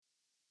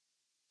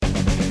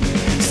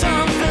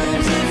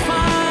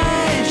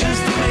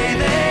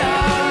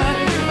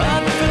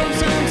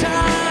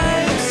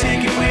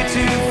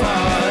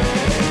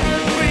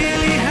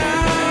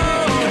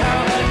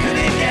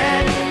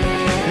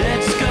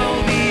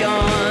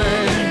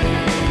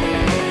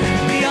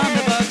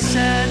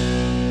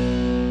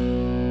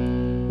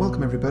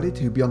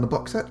to Beyond the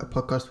Box Set, a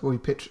podcast where we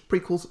pitch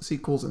prequels,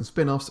 sequels and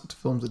spin-offs to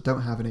films that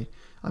don't have any.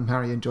 I'm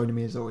Harry, and joining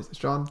me as always is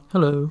John.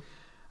 Hello.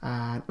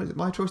 And was it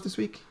my choice this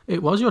week?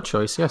 It was your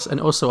choice, yes,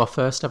 and also our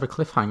first ever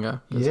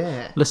cliffhanger.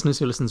 Yeah. Listeners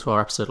who listened to our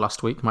episode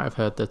last week might have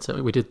heard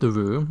that we did The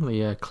Room,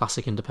 the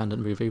classic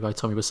independent movie by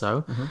Tommy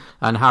Wiseau,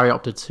 and Harry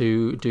opted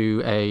to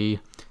do a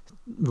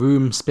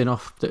Room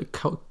spin-off that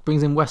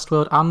brings in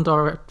Westworld and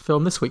our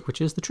film this week,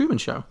 which is The Truman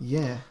Show.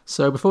 Yeah.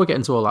 So before we get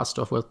into all that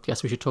stuff, well,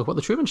 guess we should talk about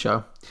The Truman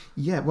Show.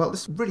 Yeah, well,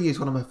 this really is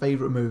one of my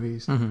favourite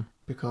movies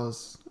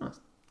because it's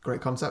a great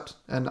concept,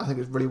 and I think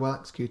it's really well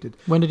executed.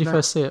 When did you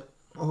first see it?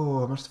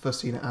 Oh, I must have first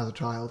seen it as a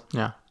child.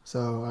 Yeah.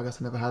 So I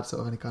guess I never had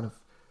sort of any kind of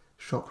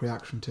shock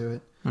reaction to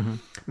it.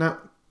 Now,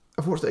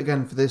 I've watched it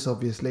again for this,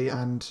 obviously,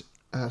 and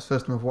it's the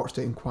first time I've watched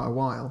it in quite a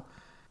while.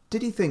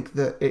 Did you think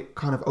that it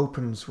kind of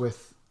opens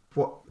with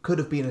what could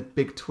have been a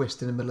big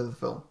twist in the middle of the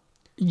film?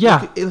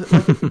 Yeah.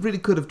 It really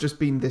could have just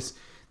been this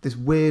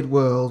weird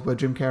world where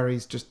Jim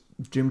Carrey's just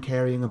Jim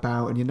Carreying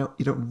about, and you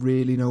don't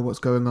really know what's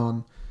going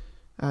on.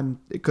 And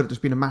it could have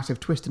just been a massive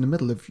twist in the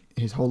middle of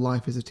his whole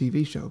life as a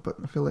TV show, but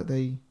I feel like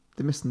they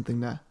missed something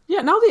there.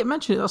 Yeah, now that you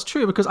mention it, that's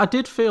true, because I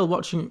did feel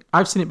watching...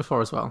 I've seen it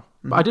before as well,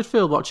 but I did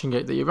feel watching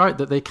it that you're right,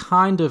 that they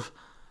kind of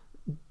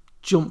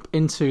jump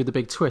into the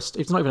big twist.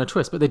 It's not even a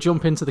twist, but they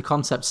jump into the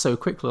concept so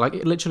quickly. Like,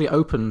 it literally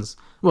opens...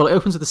 Well, it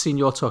opens with the scene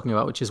you're talking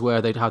about, which is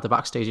where they'd have the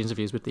backstage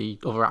interviews with the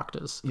other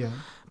actors. Yeah.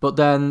 But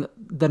then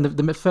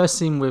the first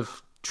scene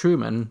with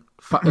Truman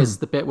is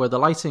the bit where the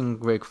lighting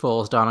rig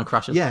falls down and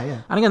crashes. Yeah,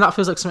 yeah. And again, that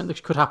feels like something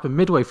that could happen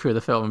midway through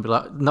the film and be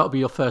like, that'll be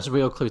your first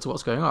real clue to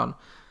what's going on.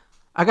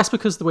 I guess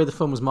because the way the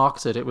film was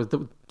marketed, it was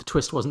the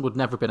twist would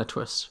never have been a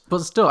twist. But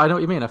still, I know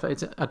what you mean.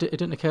 It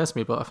didn't occur to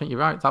me, but I think you're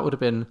right. That would have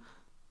been,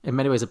 in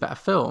many ways, a better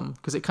film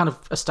because it kind of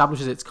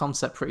establishes its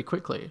concept pretty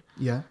quickly.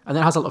 Yeah. And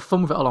then it has a lot of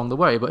fun with it along the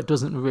way, but it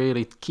doesn't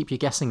really keep you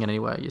guessing in any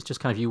way. It's just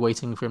kind of you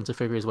waiting for him to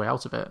figure his way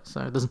out of it.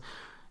 So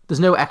there's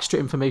no extra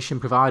information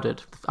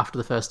provided after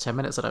the first 10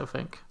 minutes, I don't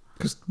think.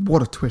 Because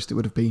what a twist it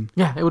would have been.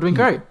 Yeah, it would have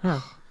been great.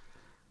 Yeah.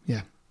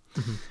 Yeah.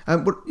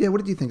 What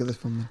did you think of this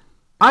film then?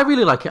 I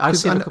really like it.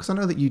 Because I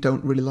know that you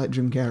don't really like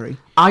Jim Carrey.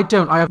 I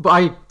don't. But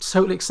I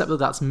totally accept that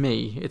that's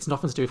me. It's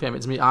nothing to do with him.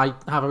 It's me. I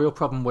have a real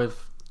problem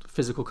with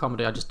physical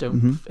comedy. I just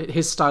don't.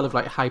 His style of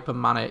like hyper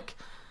manic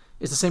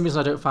is the same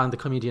reason I don't find the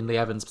comedian Lee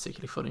Evans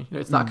particularly funny. You know,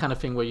 it's that kind of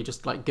thing where you're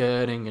just like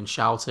gurning and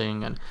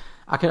shouting, and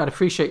I'd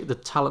appreciate the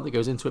talent that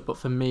goes into it, but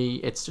for me,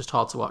 it's just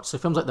hard to watch. So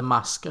films like The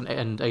Mask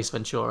and Ace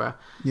Ventura,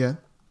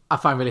 I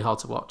find really hard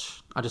to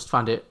watch. I just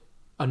find it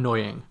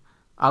annoying.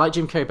 I like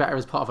Jim Carrey better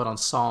as part of an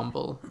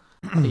ensemble.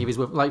 I think if he's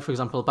with, like, for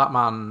example,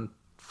 Batman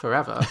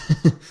Forever.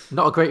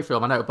 Not a great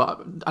film, I know,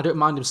 but I don't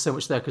mind him so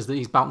much there because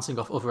he's bouncing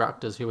off other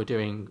actors who are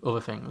doing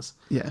other things.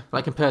 Yeah.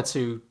 Like, compared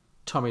to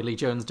Tommy Lee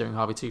Jones doing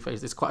Harvey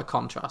Two-Face, it's quite a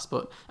contrast.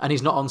 And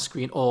he's not on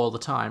screen all the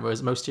time,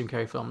 whereas most Jim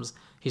Carrey films,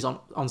 he's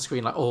on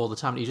screen like all the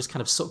time. And he just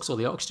kind of sucks all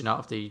the oxygen out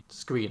of the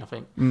screen, I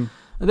think. And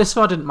this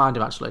film, I didn't mind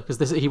him, actually,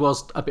 because he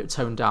was a bit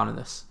toned down in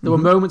this. There were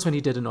moments when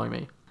he did annoy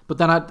me. But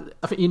then I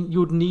think you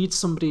would need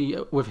somebody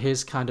with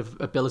his kind of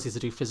ability to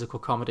do physical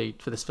comedy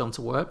for this film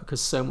to work,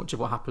 because so much of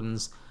what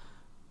happens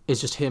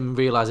is just him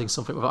realising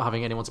something without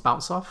having anyone to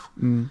bounce off.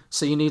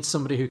 So you need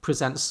somebody who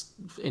presents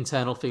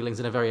internal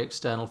feelings in a very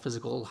external,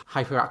 physical,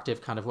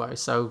 hyperactive kind of way.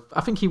 So I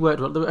think he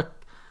worked well.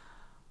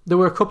 There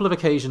were a couple of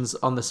occasions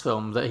on this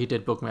film that he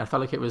did bug me. I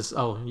felt like it was,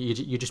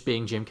 you're just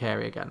being Jim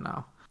Carrey again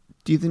now.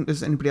 Do you think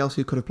there's anybody else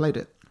who could have played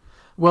it?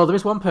 Well, there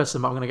is one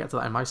person, but I'm going to get to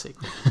that in my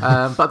sequel.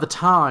 But at the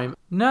time,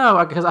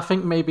 no, because I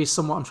think maybe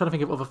someone... I'm trying to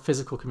think of other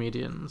physical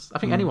comedians. I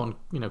think anyone,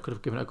 could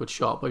have given it a good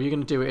shot, but if you're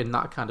going to do it in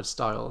that kind of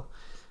style...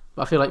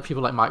 But I feel like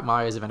people like Mike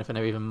Myers, if anything,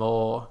 are even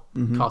more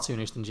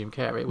cartoonish than Jim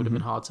Carrey. It would have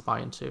been hard to buy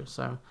into.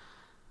 So,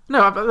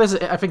 no,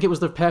 I think it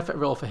was the perfect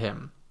role for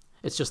him.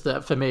 It's just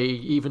that for me,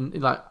 even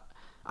like...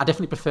 I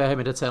definitely prefer him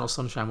in Eternal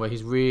Sunshine, where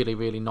he's really,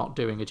 really not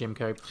doing a Jim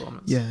Carrey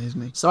performance. Yeah,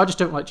 isn't he? So I just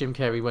don't like Jim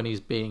Carrey when he's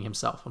being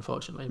himself,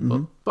 unfortunately.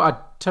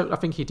 But I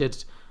think he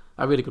did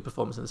a really good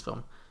performance in this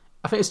film.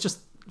 I think it's just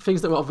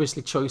things that were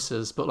obviously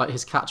choices, but like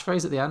his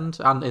catchphrase at the end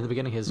and in the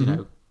beginning, his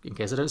in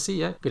case I don't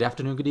see you, good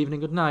afternoon, good evening,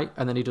 good night,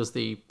 and then he does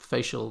the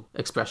facial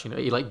expression.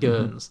 He like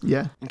gurns.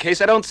 Yeah. In case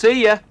I don't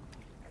see you,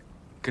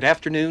 good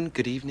afternoon,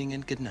 good evening,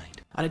 and good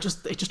night. And it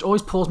just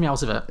always pulls me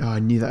out of it. Oh, I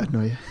knew that'd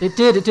annoy you. It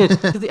did.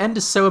 Because the end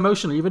is so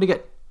emotional. You really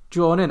get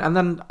drawn in. And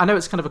then I know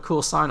it's kind of a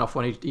cool sign-off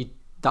when he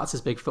that's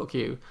his big fuck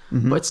you.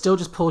 But it still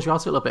just pulls you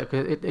out of it a little bit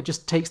because it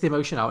just takes the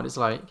emotion out. And it's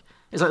like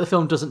the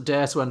film doesn't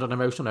dare to end on an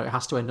emotional note. It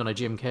has to end on a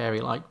Jim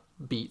Carrey like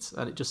beat.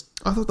 And it just...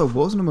 I thought there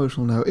was an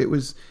emotional note. It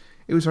was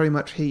very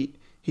much he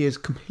has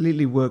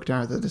completely worked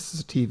out that this is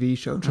a TV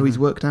show. So he's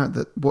worked out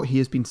that what he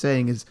has been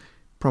saying is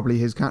probably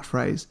his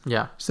catchphrase.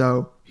 Yeah.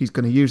 So he's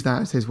going to use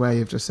that as his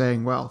way of just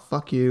saying, well,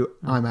 fuck you,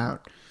 I'm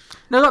out.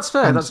 No, that's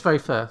fair. And that's very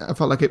fair. I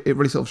felt like it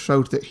really sort of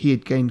showed that he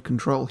had gained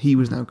control. He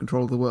was now in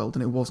control of the world,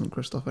 and it wasn't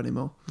Christoph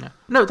anymore. Yeah.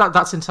 No,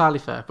 that's entirely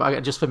fair. But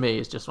just for me,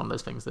 it's just one of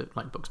those things that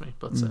like bugs me.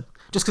 But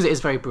just because it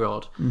is very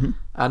broad,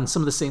 and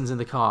some of the scenes in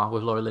the car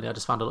with Laura Linney, I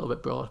just found a little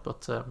bit broad.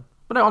 But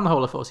But no, on the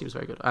whole, I thought he was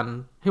very good.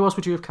 And who else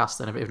would you have cast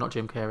then, if not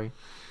Jim Carrey?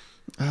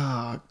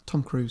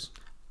 Tom Cruise.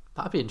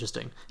 That'd be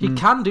interesting. He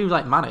can do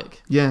like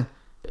manic. Yeah.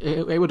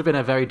 It would have been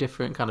a very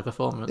different kind of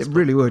performance. It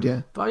really would,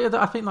 yeah. But yeah,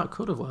 I think that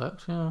could have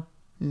worked. Yeah.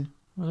 Yeah.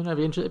 I don't know.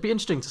 It'd be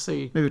interesting to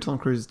see. Maybe Tom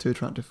Cruise is too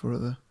attractive for it,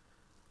 though.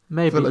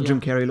 Maybe. I feel like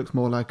Jim Carrey looks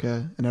more like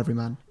an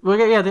everyman. Well,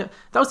 yeah. That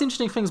was the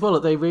interesting thing as well.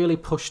 That they really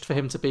pushed for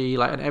him to be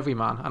like an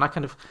everyman, and I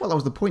kind of. Well, that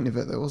was the point of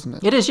it, though, wasn't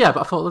it? It is, yeah. But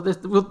I thought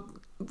that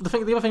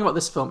the other thing about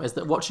this film is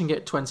that watching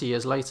it 20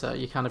 years later,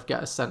 you kind of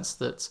get a sense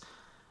that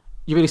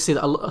you really see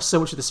that so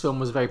much of this film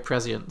was very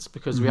prescient,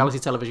 because reality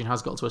television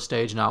has got to a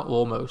stage now,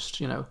 almost,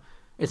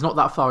 it's not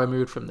that far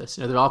removed from this.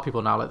 There are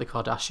people now like the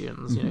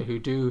Kardashians, who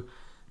do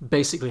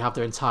basically have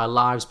their entire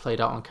lives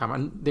played out on camera,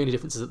 and the only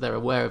difference is that they're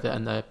aware of it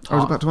and they're I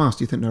was about to ask,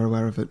 do you think they're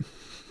aware of it?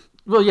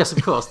 Well, yes,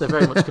 of course. They're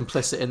very much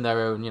complicit in their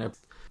own,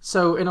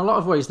 So in a lot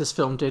of ways, this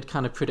film did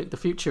kind of predict the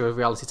future of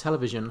reality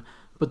television.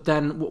 But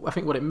then I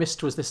think what it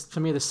missed was this, for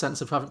me, this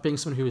sense of being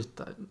someone who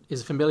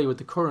is familiar with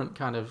the current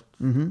kind of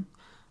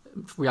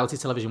reality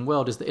television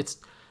world, is that it's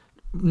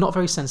not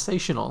very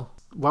sensational.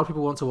 While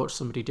people want to watch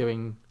somebody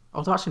doing...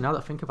 Although actually, now that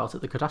I think about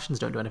it, the Kardashians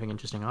don't do anything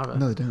interesting either.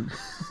 No, they don't.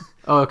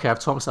 Oh, okay, I've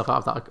talked myself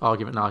out of that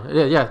argument now.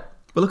 Yeah.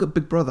 But look at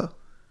Big Brother.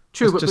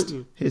 True, but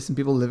here's some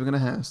people living in a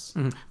house.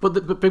 Mm-hmm.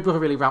 But Big Brother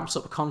really ramps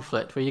up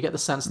conflict, where you get the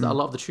sense that a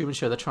lot of the Truman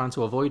Show, they're trying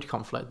to avoid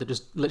conflict. They're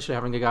just literally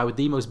having a guy with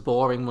the most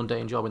boring,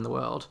 mundane job in the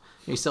world.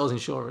 He sells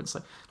insurance.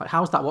 Like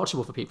how is that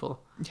watchable for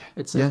people?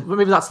 Yeah. Well,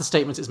 maybe that's the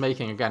statement it's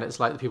making. Again, it's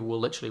like the people will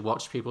literally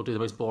watch people do the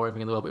most boring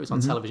thing in the world, but if it's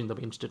on television, they'll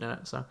be interested in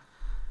it. So,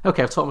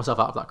 okay, I've talked myself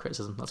out of that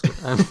criticism. That's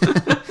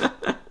good.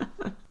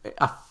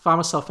 I found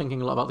myself thinking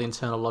a lot about the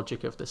internal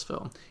logic of this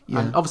film.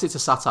 Yeah. And obviously it's a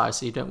satire,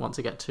 so you don't want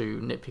to get too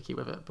nitpicky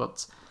with it.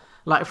 But,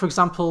 like, for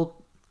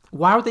example,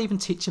 why would they even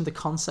teach him the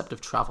concept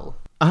of travel?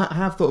 I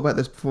have thought about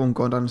this before and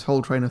gone down this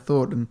whole train of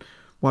thought, and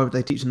why would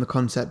they teach him the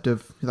concept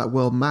of that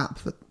world map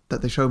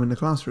that they show him in the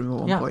classroom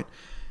at one point?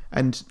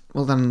 And,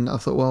 well, then I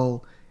thought,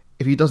 well,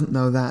 if he doesn't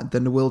know that,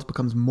 then the world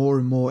becomes more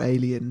and more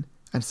alien,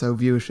 and so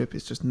viewership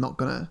is just not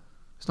gonna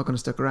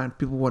stick around.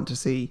 People want to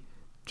see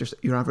just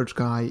your average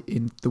guy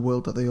in the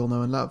world that they all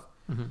know and love.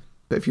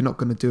 But if you're not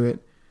going to do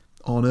it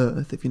on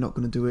Earth, if you're not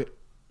going to do it,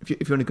 if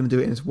you're only going to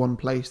do it in this one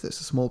place that's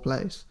a small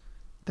place,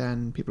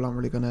 then people aren't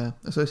really going to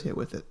associate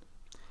with it.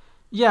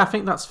 Yeah, I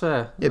think that's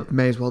fair. It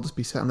may as well just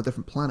be set on a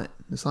different planet,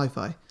 the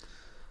sci-fi.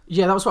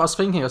 Yeah, that was what I was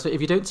thinking. So if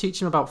you don't teach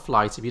him about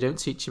flight, if you don't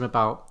teach him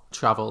about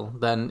travel,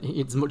 then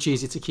it's much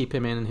easier to keep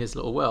him in his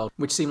little world,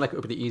 which seemed like it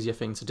would be the easier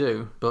thing to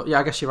do. But yeah,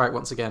 I guess you're right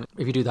once again.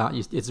 If you do that,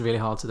 it's really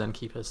hard to then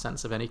keep a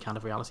sense of any kind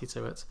of reality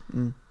to it.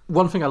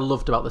 One thing I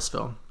loved about this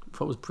film, I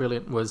thought was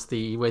brilliant, was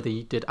the way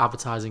they did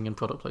advertising and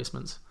product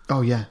placement.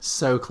 Oh, yeah.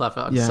 So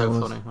clever and so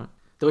funny. Like,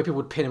 the way people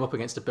would pin him up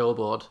against a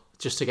billboard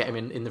just to get him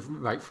in the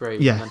right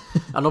frame. Yeah.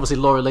 And obviously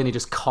Laura Linney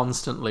just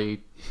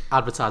constantly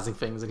advertising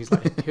things, and he's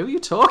like, who are you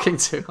talking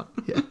to?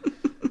 Yeah.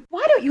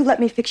 Why don't you let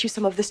me fix you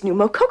some of this new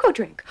Mococo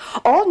drink?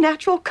 All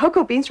natural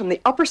cocoa beans from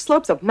the upper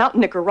slopes of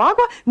Mountain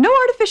Nicaragua, no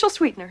artificial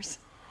sweeteners.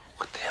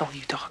 What the hell are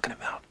you talking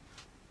about?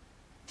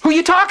 Who are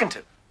you talking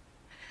to?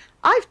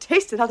 I've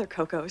tasted other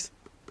cocos.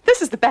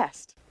 This is the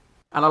best.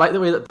 And I like the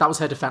way that was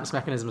her defense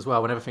mechanism as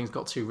well. Whenever things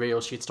got too real,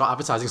 she'd start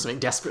advertising something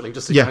desperately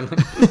just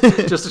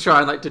to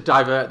try and to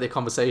divert the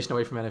conversation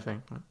away from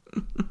anything.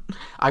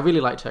 I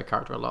really liked her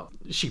character a lot.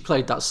 She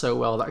played that so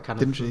well, that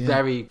kind of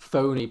very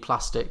phony,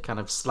 plastic,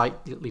 kind of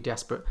slightly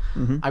desperate.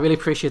 I really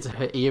appreciated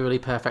her eerily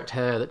perfect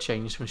hair that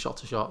changed from shot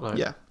to shot.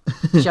 Like,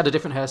 she had a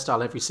different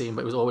hairstyle every scene,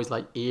 but it was always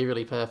like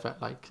eerily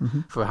perfect, like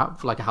for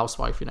like a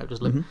housewife,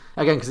 just again,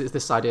 because it's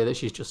this idea that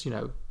she's just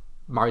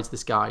married to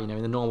this guy.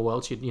 In the normal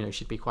world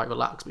she'd be quite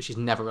relaxed, but she's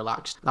never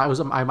relaxed. I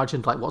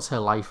imagined, like, what's her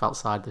life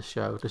outside this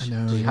show? Does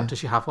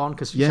she have one?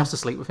 Because she has to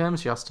sleep with him.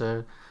 She has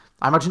to.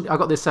 I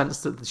got this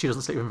sense that she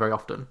doesn't sleep with him very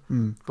often,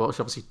 but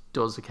she obviously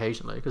does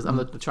occasionally, because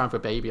they're trying for a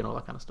baby and all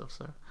that kind of stuff.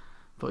 So,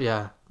 but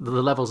yeah, the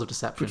levels of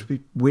deception, which would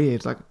be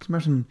weird. Like, can you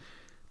imagine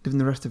living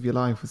the rest of your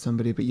life with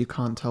somebody, but you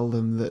can't tell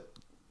them that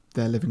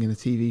they're living in a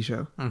TV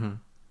show.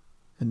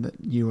 And that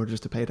you are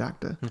just a paid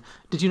actor.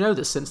 Did you know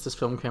that since this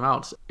film came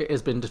out, it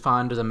has been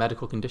defined as a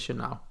medical condition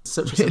now?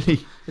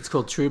 Really? It's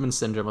called Truman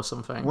syndrome or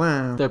something.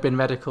 Wow. There have been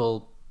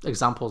medical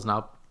examples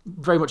now,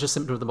 very much a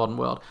symptom of the modern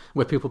world,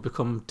 where people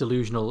become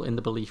delusional in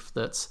the belief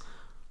that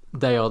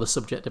they are the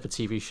subject of a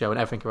TV show and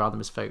everything around them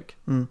is fake.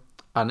 And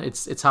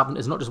it's happened.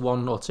 It's not just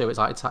one or two. It's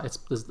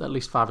there's at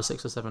least 5 or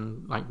 6 or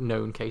 7 like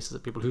known cases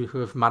of people who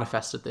have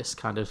manifested this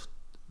kind of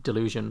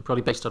delusion,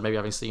 probably based on maybe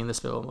having seen this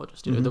film, or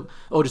just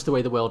or just the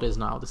way the world is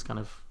now. This kind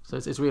of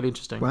it's really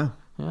interesting. Wow.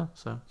 Yeah.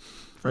 So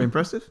very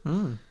impressive.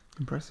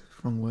 Impressive.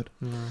 Wrong word.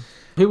 Yeah.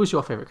 Who was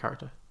your favourite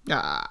character? You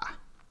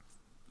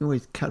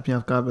always catch me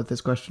off guard with this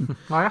question.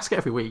 Well, I ask it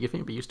every week. You think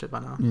you'd be used to it by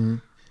now.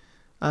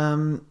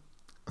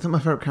 I think my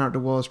favourite character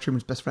was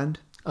Truman's best friend.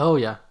 Oh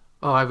yeah.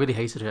 Oh, I really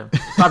hated him.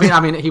 I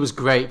mean, he was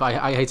great, but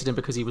I hated him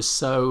because he was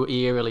so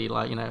eerily,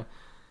 like,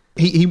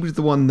 He was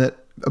the one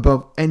that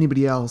above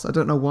anybody else. I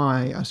don't know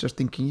why. I was just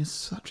thinking, you're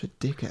such a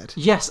dickhead.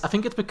 Yes, I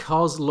think it's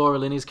because Laura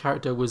Linney's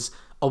character was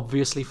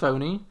obviously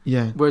phony.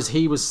 Yeah. Whereas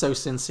he was so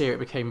sincere, it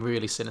became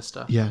really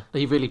sinister. Yeah.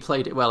 He really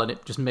played it well, and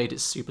it just made it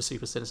super,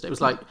 super sinister. It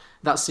was like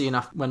that scene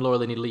after when Laura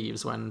Linney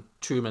leaves, when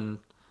Truman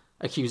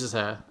accuses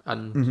her,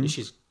 and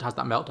she has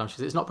that meltdown. She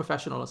says, "It's not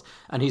professional,"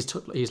 and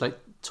he's like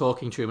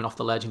talking Truman off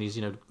the ledge, and he's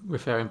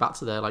referring back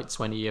to their like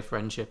 20-year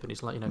friendship, and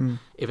he's like,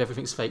 if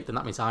everything's fake, then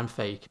that means I'm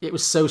fake. It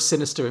was so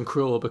sinister and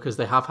cruel because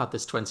they have had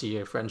this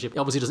 20-year friendship. It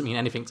obviously doesn't mean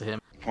anything to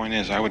him. The point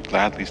is, I would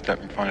gladly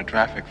step in front of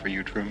traffic for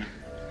you, Truman.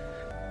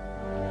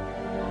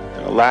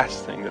 And the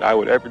last thing that I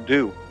would ever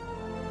do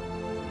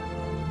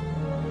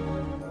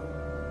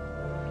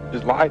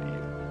is lie to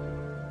you.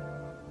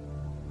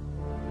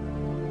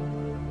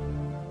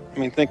 I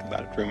mean, think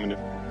about it, Truman.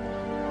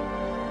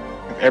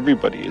 If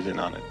everybody is in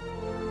on it,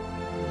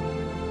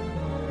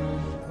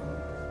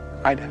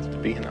 I'd have to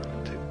be in on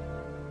it too.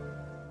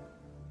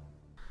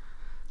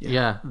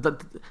 Yeah,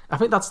 I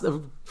think that's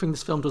the thing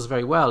this film does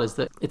very well, is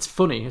that it's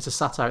funny, it's a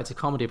satire, it's a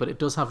comedy, but it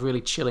does have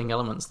really chilling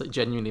elements that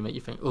genuinely make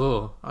you think,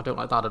 oh, I don't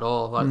like that at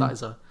all. Like that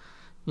is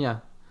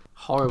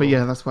horrible. But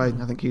yeah, that's why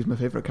I think he's my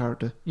favourite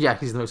character. Yeah,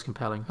 he's the most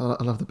compelling.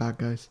 I love the bad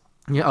guys.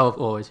 Yeah, oh,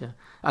 always, yeah.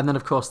 And then,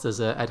 of course,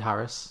 there's Ed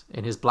Harris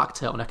in his black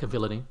turtleneck of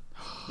villainy.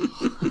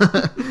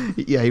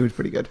 Yeah, he was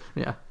pretty good.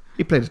 Yeah.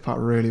 He played his part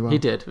really well. He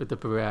did, with the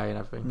beret and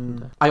everything.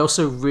 And, I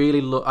also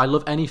really I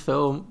love any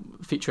film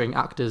featuring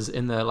actors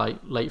in their like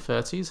late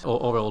 30s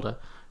or older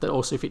that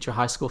also feature a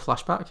high school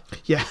flashback.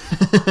 Yeah.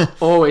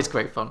 Always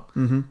great fun.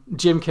 Mm-hmm.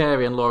 Jim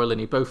Carrey and Laura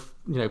Linney both,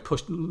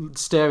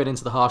 staring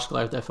into the harsh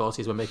glare of their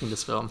 40s when making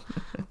this film,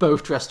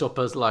 both dressed up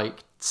as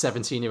like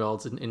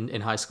 17-year-olds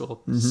in high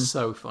school. Mm-hmm.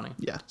 So funny.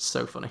 Yeah.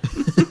 So funny.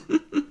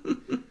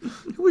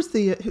 Who was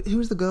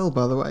the girl,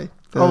 by the way?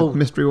 The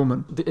mystery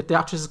woman. The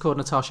actress is called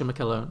Natasha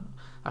McElhone.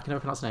 I can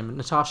never pronounce her name.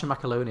 Natasha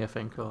McElhone, I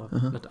think. Or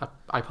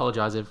I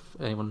apologise if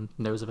anyone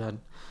knows of her.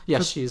 Yeah,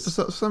 she's...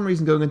 For some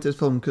reason going into this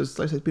film, because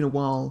like I said, it's been a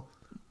while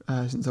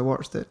since I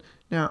watched it.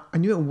 Now, I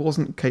knew it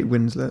wasn't Kate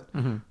Winslet,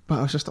 but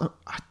I was just...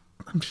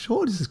 I'm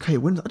sure this is Kate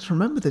Winslet. I just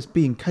remember this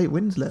being Kate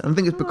Winslet. And I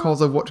think it's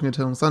because of watching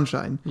Eternal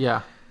Sunshine.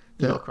 Yeah,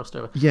 you got crossed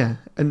over. Yeah,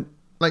 and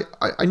like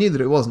I knew that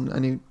it wasn't. I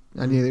knew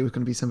that it was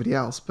going to be somebody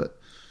else, but...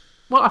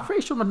 Well, I'm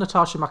pretty sure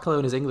Natasha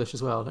McElhone is English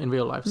as well in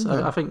real life,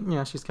 so I think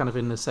she's kind of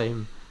in the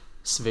same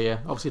sphere.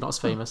 Obviously not as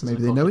famous.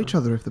 Maybe they know each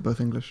other if they're both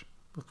English.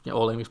 Yeah,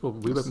 all English. Well,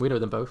 we know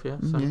them both, yeah.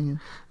 So yeah.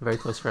 Very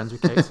close friends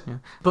with Kate. Yeah.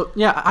 But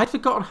yeah, I'd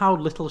forgotten how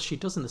little she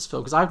does in this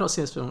film, because I've not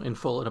seen this film in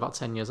full in about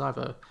 10 years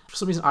either. For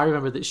some reason, I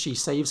remember that she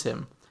saves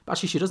him, but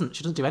actually she doesn't.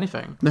 She doesn't do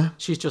anything. No.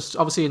 She's just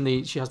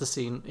obviously she has the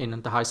scene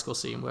in the high school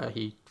scene where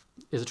he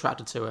is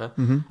attracted to her,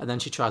 and then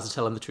she tries to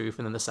tell him the truth,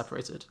 and then they're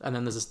separated. And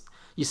then there's this,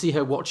 you see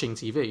her watching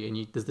TV,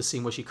 and there's the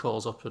scene where she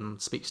calls up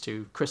and speaks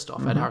to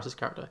Christoph, Ed Harris's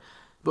character,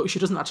 but she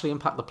doesn't actually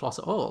impact the plot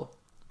at all.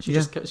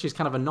 She's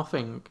kind of a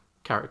nothing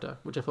character,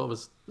 which I thought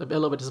was a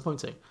little bit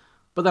disappointing.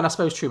 But then I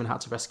suppose Truman had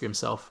to rescue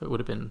himself. It would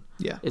have been...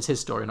 Yeah. It's his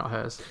story, not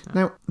hers. Yeah.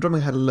 Now, drum my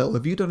head a little.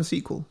 Have you done a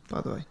sequel,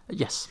 by the way?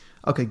 Yes.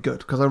 Okay, good.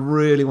 Because I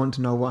really want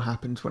to know what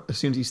happens as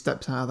soon as he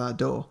steps out of that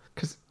door.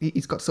 Because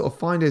he's got to sort of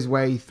find his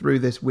way through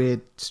this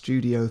weird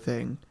studio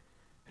thing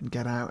and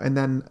get out. And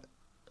then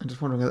I'm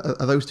just wondering,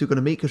 are those two going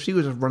to meet? Because she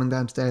was just running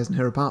downstairs in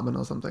her apartment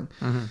or something.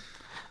 Mm-hmm.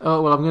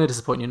 Oh, well, I'm going to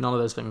disappoint you. None of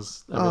those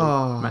things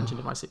are really mentioned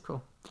in my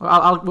sequel.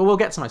 We'll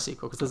get to my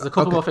sequel, because there's a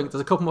couple more things.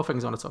 There's a couple more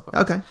things I want to talk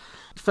about. Okay.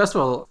 First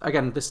of all,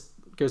 again, this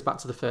goes back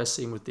to the first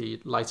scene with the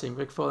lighting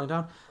rig falling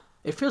down.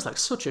 It feels like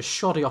such a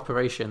shoddy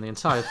operation, the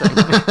entire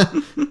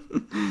thing.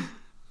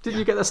 Did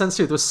you get that sense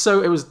too? It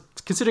was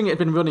considering it had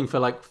been running for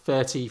like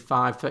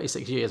 35,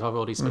 36 years, however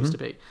old he's supposed to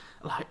be.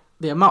 Like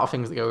the amount of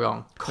things that go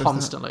wrong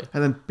constantly.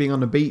 And then being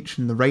on the beach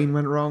and the rain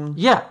went wrong.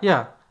 Yeah.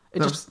 That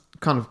was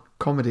kind of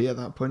comedy at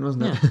that point,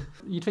 wasn't it? Yeah.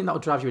 You'd think that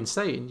would drive you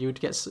insane. You would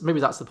get, maybe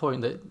that's the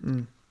point,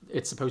 that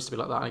it's supposed to be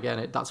like that. And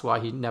again, that's why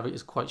he never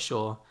is quite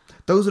sure.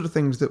 Those are the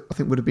things that I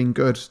think would have been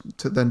good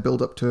to then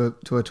build up to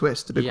a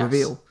twist, a big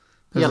reveal.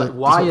 There's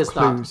why is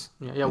that?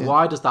 Yeah.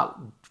 Why does that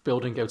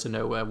building go to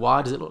nowhere?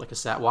 Why does it look like a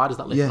set? Why does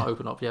that lift not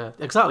open up? Yeah,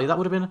 exactly. That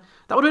would have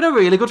been a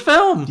really good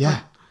film.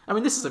 Yeah. I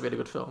mean, this is a really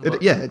good film.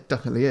 It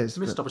definitely is.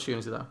 Missed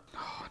opportunity there.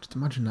 Oh, just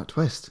imagine that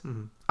twist.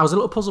 Mm-hmm. I was a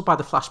little puzzled by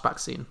the flashback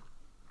scene.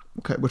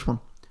 Okay, which one?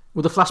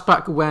 With the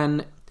flashback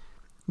when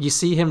you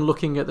see him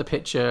looking at the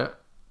picture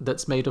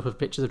that's made up of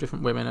pictures of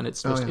different women, and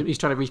he's trying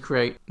to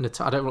recreate.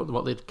 I don't know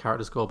what the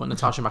character's called, but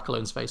Natasha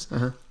McElhone's face.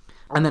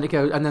 And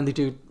then they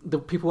do. The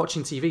people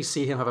watching TV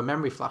see him have a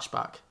memory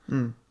flashback.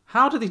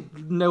 How do they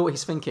know what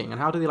he's thinking, and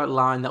how do they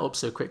line that up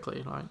so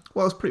quickly? Like,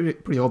 well, it's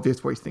pretty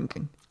obvious what he's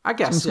thinking. I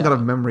guess some kind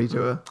of memory to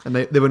her, and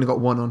they've only got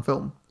one on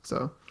film,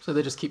 so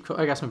they just keep.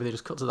 I guess maybe they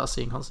just cut to that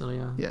scene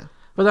constantly. Yeah.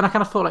 But then I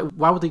kind of thought, like,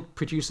 why would the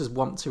producers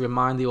want to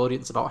remind the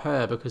audience about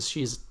her? Because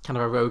she's kind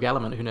of a rogue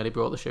element who nearly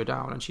brought the show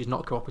down, and she's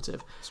not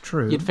cooperative. It's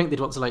true. You'd think they'd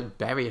want to, like,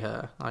 bury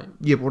her. Like,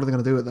 yeah, but what are they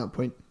going to do at that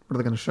point? What are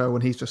they going to show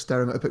when he's just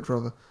staring at a picture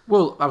of her?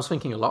 Well, I was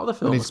thinking a lot of the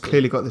film. And he's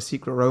clearly got this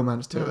secret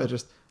romance to it.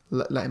 Just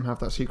let him have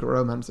that secret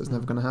romance that's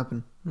never going to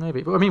happen.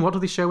 Maybe. But I mean, what do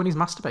they show when he's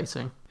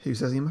masturbating? Who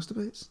says he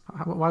masturbates?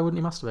 Why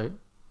wouldn't he masturbate?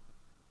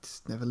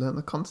 Just never learned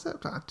the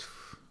concept.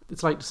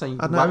 It's like saying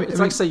I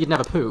like saying you'd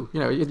never poo. You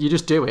know, you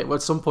just do it. Well,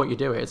 at some point you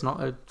do it. It's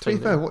not a To thing.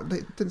 be fair,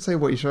 they didn't say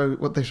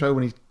what they show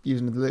when he's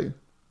using the loo.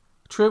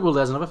 True. Well,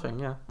 there's another thing.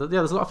 Yeah,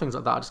 there's a lot of things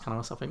like that. I just kind of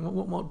myself think,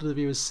 what do the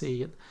viewers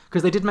see?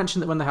 Because they did mention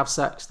that when they have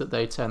sex, that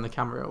they turn the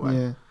camera away.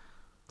 Yeah.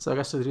 So I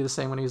guess they do the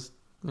same when he's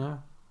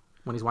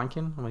wanking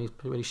and when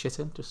he's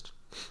shitting. Just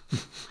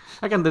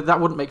again, that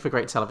wouldn't make for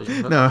great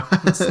television. But No.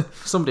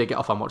 somebody get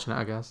off on watching it,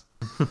 I guess.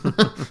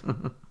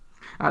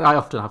 I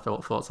often have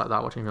thoughts like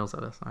that watching films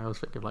like this. I always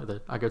think of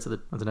I go to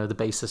the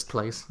basest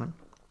place.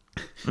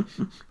 But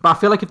I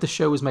feel like if the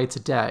show was made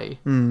today,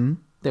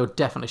 they would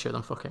definitely show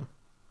them fucking,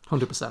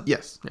 100%.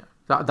 Yes. Yeah.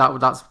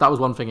 That was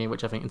one thing in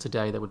which I think in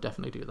today they would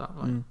definitely do that.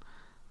 No.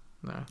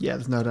 Yeah,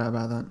 there's no doubt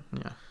about that.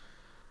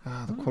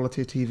 Yeah. The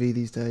quality of TV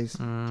these days.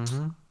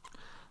 Mm-hmm.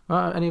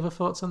 Any other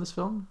thoughts on this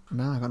film?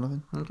 No, I got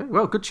nothing. Okay.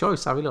 Well, good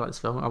choice. I really like this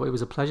film. It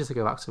was a pleasure to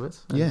go back to it.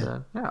 And,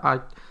 Yeah.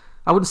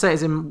 I wouldn't say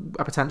it's in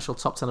a potential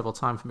top 10 of all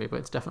time for me, but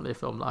it's definitely a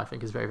film that I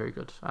think is very, very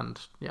good. And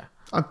yeah,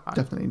 I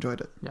definitely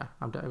enjoyed it. Yeah,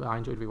 I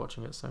enjoyed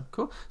rewatching it. So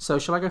cool. So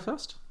shall I go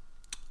first?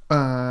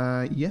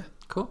 Yeah.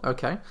 Cool.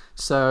 Okay.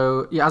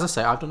 So yeah, as I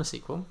say, I've done a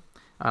sequel,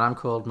 and I'm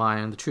called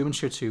mine The Truman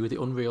Show 2: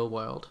 The Unreal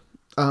World.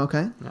 Oh,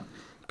 okay. Yeah.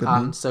 Good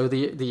And name. so the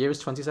year is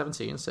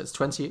 2017, so it's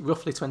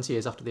roughly 20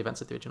 years after the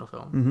events of the original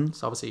film. Mm-hmm.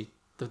 So obviously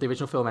the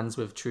original film ends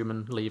with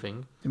Truman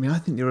leaving. I mean, I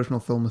think the original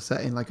film was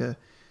set in like a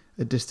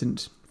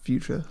distant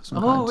future. Of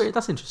some Oh, kind. wait,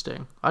 that's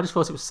interesting. I just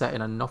thought it was set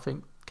in a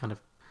nothing kind of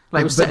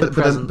like it was set in the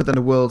but present. then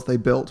the world they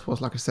built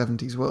was like a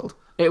 70s world.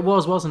 It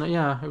was, wasn't it?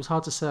 Yeah, it was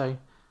hard to say.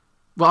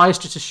 Well, I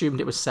just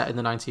assumed it was set in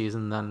the 90s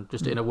and then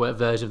just in a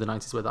version of the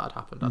 90s where that had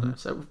happened. I don't know.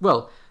 So,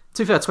 well,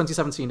 to be fair,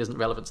 2017 isn't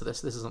relevant to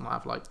this. This doesn't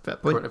have like Fair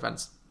point. current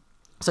events.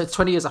 So it's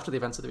 20 years after the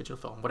events of the original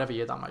film, whatever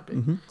year that might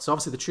be. So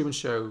obviously the Truman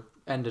Show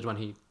ended when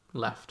he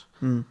left.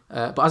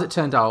 But as it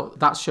turned out,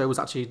 that show was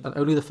actually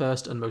only the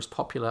first and most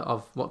popular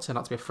of what turned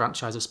out to be a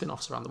franchise of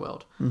spin-offs around the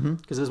world.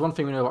 Because there's one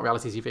thing we know about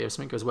reality TV: if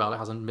something goes well, it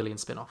has a million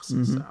spin-offs.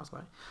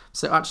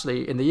 So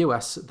actually, in the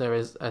US, there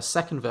is a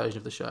second version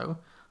of the show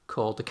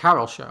called The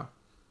Carol Show.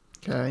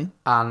 Okay.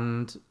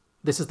 And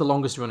this is the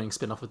longest running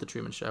spin-off of The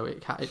Truman Show.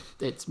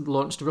 It's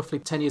launched roughly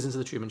 10 years into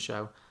The Truman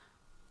Show.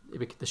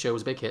 The show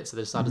was a big hit, so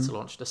they decided to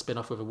launch a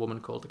spin-off with a woman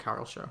called The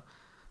Carol Show.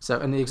 So,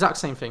 and the exact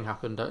same thing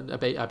happened.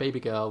 A baby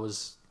girl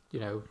was,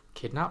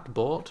 kidnapped,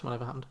 bought,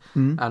 whatever happened,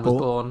 and was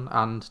born.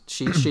 And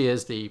she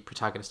is the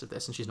protagonist of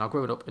this, and she's now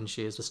grown up, and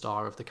she is the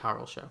star of The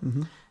Carol Show.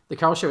 The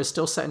Carol Show is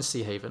still set in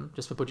Sea Haven,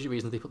 just for budget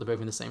reasons. They put them both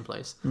in the same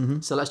place.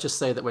 So let's just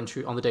say that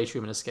on the day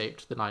Truman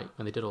escaped, the night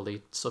when they did all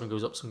the sun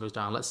goes up, sun goes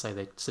down. Let's say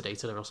they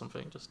sedated her or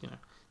something, just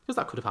because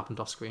that could have happened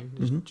off screen.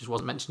 It just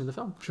wasn't mentioned in the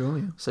film. Sure.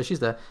 Yeah. So she's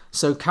there.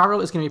 So Carol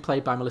is going to be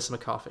played by Melissa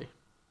McCarthy.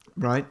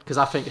 Right. Because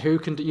I think who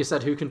can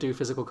do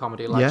physical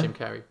comedy like Jim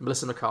Carrey?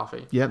 Melissa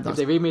McCarthy. Yeah, if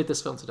they remade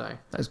this film today,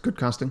 That's good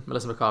casting.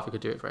 Melissa McCarthy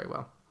could do it very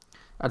well.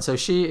 And so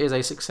she is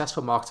a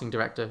successful marketing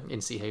director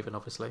in Sea Haven,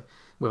 obviously,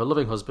 with a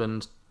loving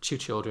husband, 2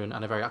 children,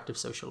 and a very active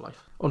social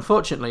life.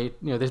 Unfortunately,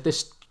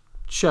 this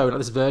show,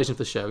 this version of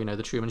the show,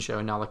 The Truman Show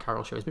and now The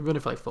Carol Show, has been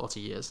running for like 40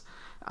 years,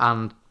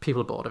 and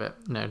people are bored of it.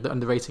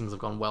 And the ratings have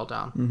gone well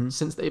down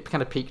since it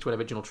kind of peaked when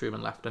original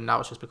Truman left, and now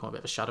it's just become a bit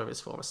of a shadow of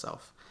his former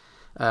self.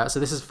 So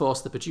this has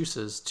forced the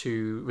producers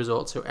to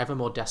resort to ever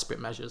more desperate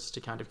measures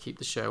to kind of keep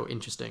the show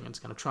interesting and to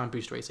kind of try and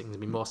boost ratings and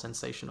be more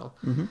sensational.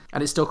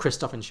 And it's still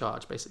Christoph in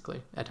charge,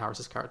 basically, Ed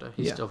Harris's character.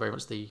 He's still very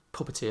much the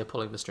puppeteer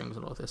pulling the strings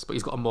and all of this, but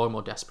he's gotten more and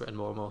more desperate and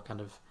more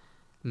kind of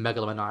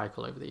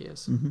megalomaniacal over the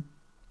years.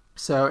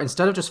 So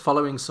instead of just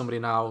following somebody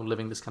now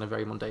living this kind of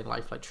very mundane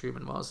life like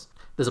Truman was,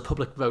 there's a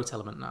public vote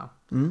element now.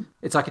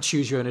 It's like a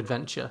choose your own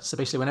adventure. So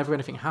basically whenever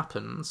anything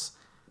happens,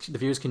 the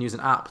viewers can use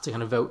an app to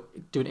kind of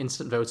do an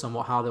instant vote on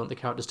how they want the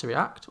characters to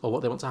react or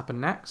what they want to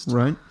happen next.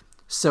 Right.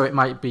 So it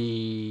might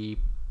be,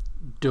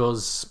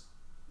 does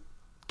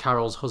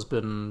Carol's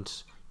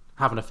husband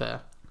have an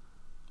affair?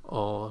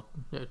 Or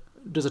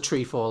does a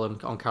tree fall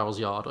on Carol's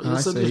yard? Or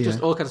just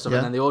all kinds of stuff. Yeah.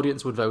 And then the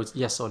audience would vote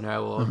yes or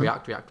no, or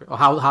react, or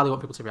how they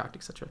want people to react,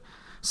 etc.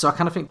 So I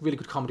kind of think really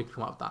good comedy could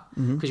come out of that.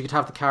 Because you could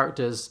have the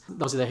characters,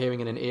 obviously they're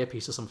hearing in an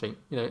earpiece or something,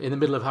 in the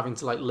middle of having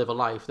to live a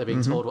life, they're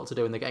being told what to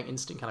do and they're getting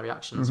instant kind of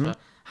reactions for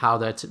how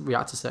they're to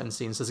react to certain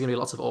scenes. So there's going to be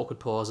lots of awkward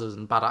pauses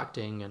and bad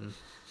acting and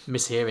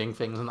mishearing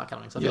things and that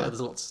kind of thing. So I feel like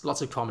there's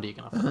lots of comedy you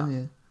can have for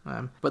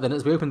that. But then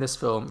as we open this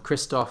film,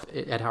 Christoph,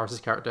 Ed Harris's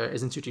character,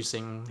 is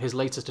introducing his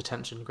latest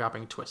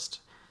attention-grabbing twist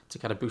to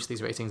kind of boost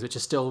these ratings, which are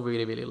still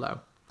really, really low.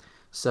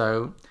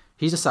 So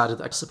he's decided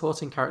that a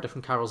supporting character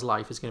from Carol's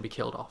life is going to be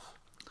killed off.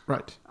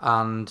 Right.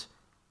 And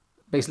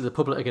basically the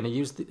public are going to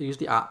use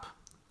the app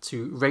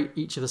to rate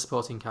each of the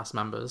supporting cast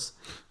members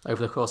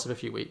over the course of a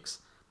few weeks.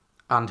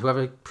 And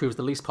whoever proves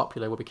the least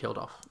popular will be killed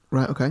off.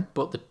 Right, okay.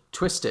 But the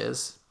twist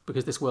is,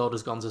 because this world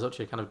has gone to such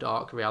a kind of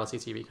dark reality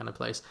TV kind of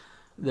place,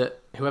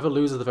 that whoever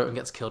loses the vote and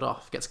gets killed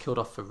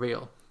off for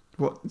real.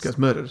 What, gets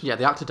murdered? Yeah,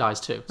 the actor dies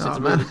too. So Oh, it's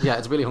man. really,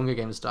 it's really Hunger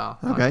Games style.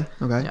 Okay.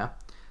 Yeah.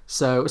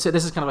 So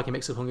this is kind of like a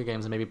mix of Hunger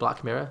Games and maybe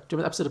Black Mirror. Do you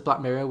remember the episode of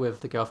Black Mirror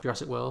with the girl from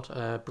Jurassic World,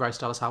 Bryce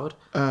Dallas Howard?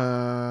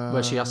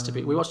 Where she has to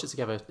be... We watched it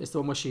together. It's the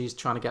one where she's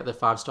trying to get the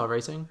 5-star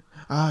rating.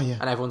 Ah, yeah.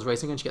 And everyone's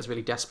rating and she gets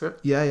really desperate.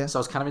 Yeah. So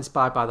I was kind of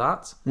inspired by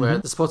that, where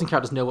the supporting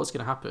characters know what's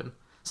going to happen.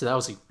 So they're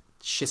obviously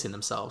shitting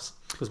themselves.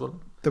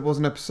 There was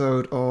an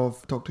episode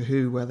of Doctor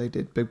Who where they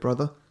did Big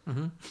Brother,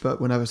 but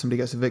whenever somebody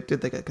gets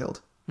evicted, they get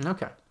killed.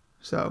 Okay.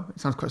 So it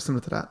sounds quite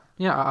similar to that.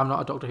 Yeah, I'm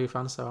not a Doctor Who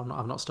fan, so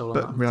I've not stolen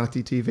that. But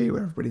reality TV,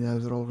 where everybody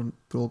knows they're all one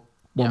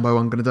by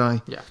one going to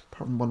die. Yeah.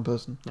 Apart from one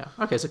person. Yeah.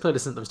 Okay, so clearly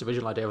this isn't the most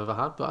original idea I've ever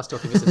had, but I still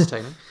think it's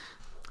entertaining.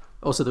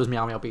 Also, there was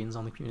Meow Meow Beans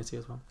on the Community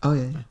as well. Oh,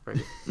 yeah. Very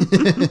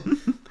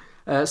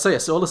good.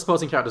 So all the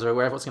supporting characters are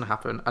aware of what's going to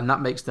happen, and that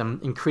makes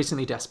them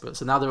increasingly desperate.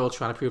 So now they're all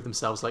trying to prove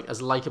themselves like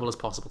as likable as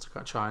possible to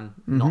try and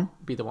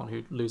not be the one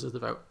who loses the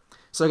vote.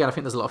 So again, I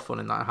think there's a lot of fun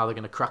in that, how they're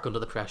going to crack under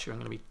the pressure and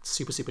going to be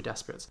super, super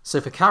desperate.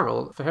 So for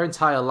Carol, for her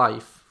entire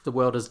life, the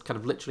world has kind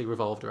of literally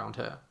revolved around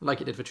her,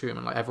 like it did for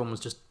Truman. Like everyone was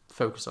just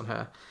focused on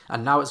her.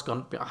 And now it's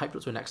gone hyped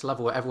up to a next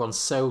level where everyone's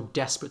so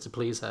desperate to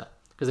please her.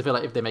 Because they feel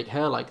like if they make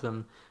her like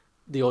them,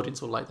 the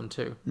audience will like them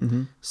too.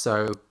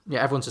 So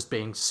yeah, everyone's just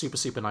being super,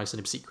 super nice and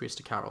obsequious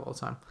to Carol all the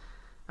time.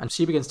 And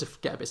she begins to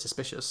get a bit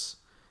suspicious.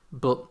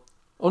 But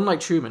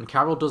unlike Truman,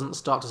 Carol doesn't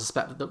start to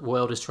suspect that the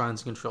world is trying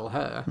to control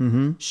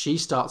her. She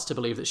starts to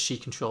believe that she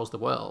controls the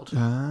world.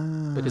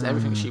 Because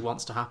everything she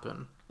wants to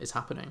happen is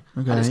happening.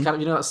 Okay. And it's kind of,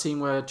 you know that scene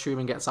where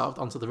Truman gets out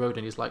onto the road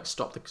and he's like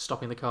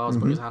stopping the cars,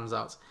 putting his hands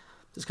out.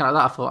 It's kind of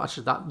that. I thought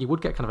actually that you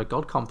would get kind of a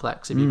God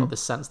complex if you got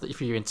this sense that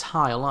if your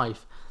entire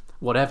life,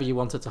 whatever you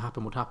wanted to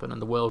happen would happen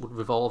and the world would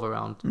revolve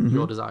around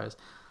your desires.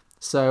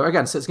 So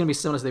again, so it's going to be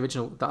similar to the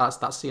original,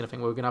 that scene, I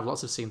think, where we're going to have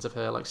lots of scenes of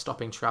her like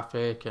stopping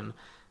traffic and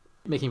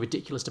making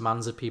ridiculous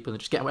demands of people and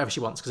just getting whatever she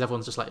wants because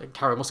everyone's just like,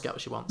 Carol must get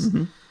what she wants.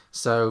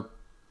 So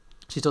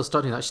she does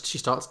start doing that. She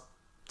starts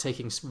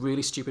taking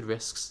really stupid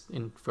risks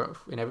in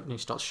everything.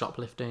 She starts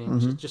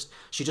shoplifting.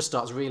 She just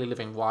starts really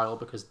living wild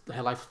because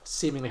her life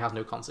seemingly has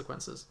no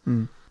consequences.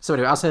 So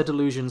anyway, as her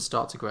delusions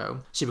start to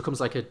grow, she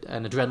becomes like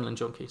an adrenaline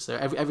junkie. So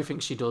everything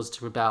she does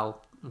to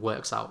rebel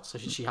works out. So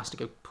she has to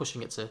go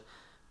pushing it to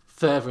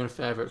further and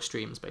further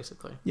extremes,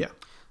 basically. Yeah.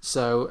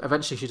 So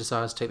eventually she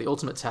decides to take the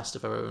ultimate test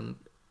of her own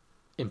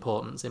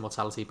importance,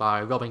 immortality,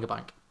 by robbing a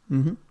bank.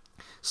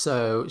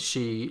 So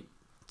she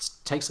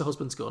takes her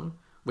husband's gun,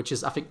 which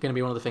is, I think, going to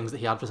be one of the things that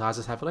he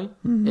advertises heavily.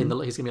 He's going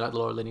to be like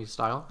Laura Linney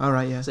style. All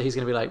right, yeah. So he's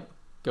going to be like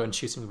going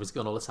shooting with his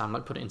gun all the time,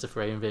 like put it into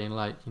frame, being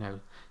like, you know,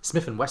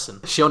 Smith & Wesson.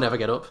 She'll never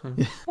get up.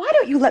 Why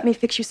don't you let me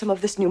fix you some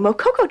of this new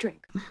Mococo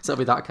drink? So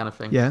it'll be that kind of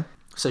thing. Yeah.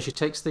 So she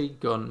takes the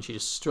gun, she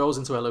just strolls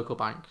into her local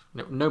bank,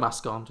 no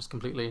mask on, just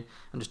completely,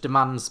 and just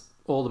demands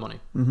all the money.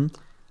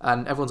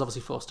 And everyone's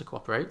obviously forced to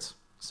cooperate.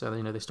 So,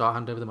 you know, they start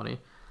handing over the money.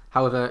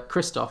 However,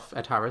 Christoph,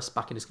 Ed Harris,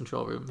 back in his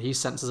control room, he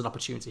senses an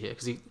opportunity here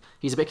because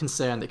he's a bit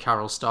concerned that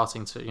Carol's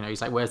starting to, you know,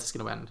 he's like, where's this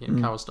going to end? You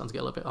know, Carol's starting to get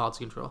a little bit hard to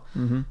control.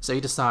 So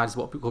he decides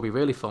what will be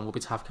really fun will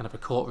be to have kind of a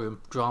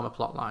courtroom drama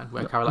plot line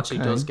where Carol actually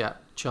does get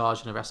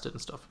charged and arrested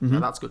and stuff. You know,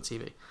 that's good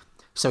TV.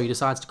 So he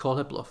decides to call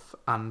her bluff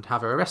and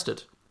have her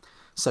arrested.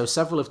 So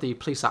several of the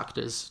police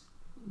actors,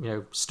 you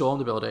know, storm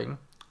the building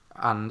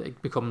and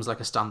it becomes like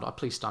a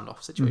police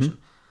standoff situation.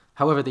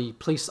 However, the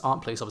police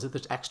aren't police, obviously,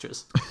 they're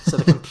extras. So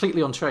they're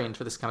completely untrained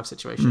for this kind of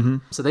situation.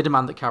 So they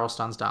demand that Carol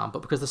stands down,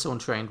 but because they're so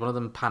untrained, one of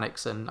them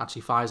panics and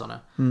actually fires on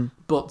her.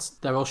 But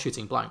they're all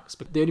shooting blanks.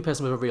 But the only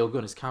person with a real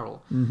gun is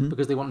Carol,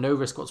 because they want no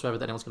risk whatsoever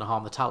that anyone's going to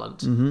harm the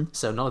talent.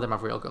 So none of them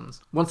have real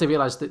guns. Once they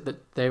realise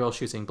that they're all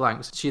shooting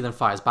blanks, she then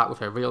fires back with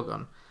her real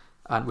gun,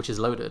 which is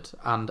loaded,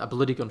 and a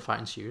bloody gunfight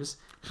ensues.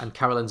 And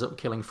Carol ends up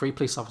killing 3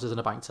 police officers and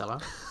a bank teller.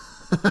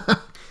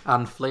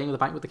 And fleeing the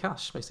bank with the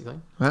cash, basically.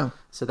 Wow.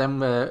 So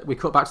then we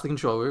cut back to the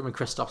control room and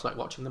Christoph's like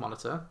watching the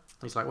monitor.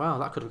 He's like, wow,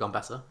 that could have gone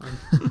better.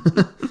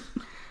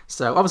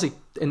 So obviously,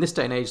 in this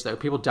day and age, though,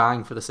 people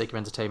dying for the sake of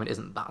entertainment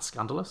isn't that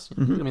scandalous.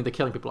 I mean, they're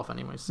killing people off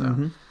anyway,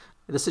 so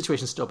the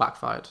situation's still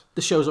backfired.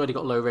 The show's already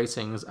got low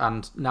ratings,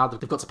 and now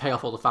they've got to pay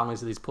off all the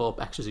families of these poor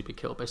extras who've been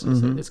killed, basically.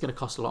 So it's going to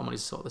cost a lot of money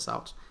to sort this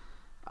out.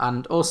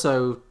 And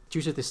also,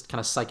 due to this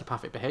kind of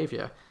psychopathic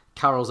behaviour,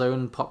 Carol's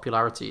own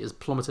popularity is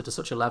plummeted to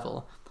such a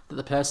level that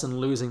the person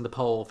losing the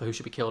poll for who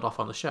should be killed off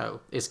on the show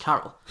is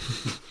Carol.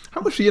 How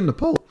was she in the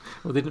poll?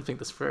 Well, they didn't think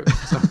this through.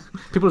 So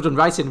people have done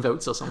write-in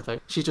votes or something.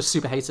 She's just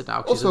super hated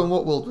now. Also, in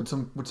what world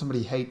would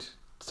somebody hate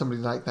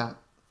somebody like that?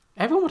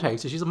 Everyone would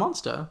hate her. She's a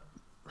monster.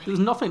 There's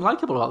nothing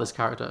likable about this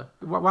character.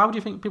 Why would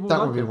you think people would That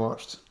like would be her?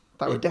 watched.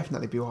 That would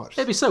definitely be watched.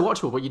 It'd be so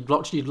watchable, but you'd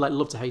like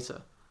love to hate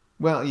her.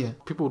 Well, yeah.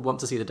 People would want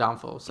to see the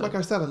downfall. So. Like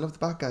I said, I love the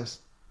bad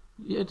guys.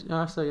 Yeah,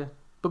 yeah.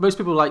 But most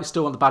people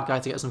still want the bad guy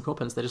to get some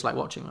comeuppance. They just like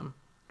watching them.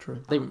 True.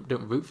 They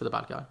don't root for the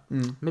bad guy.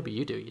 Maybe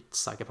you do, you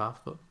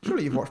psychopath. But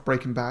Surely you've watched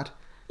Breaking Bad.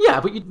 yeah,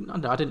 but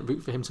I didn't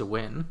root for him to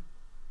win.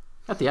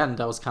 At the end,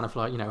 I was kind of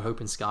like,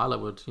 hoping Skylar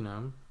would,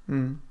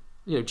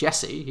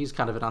 Jesse, he's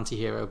kind of an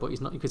anti-hero, but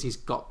he's not because he's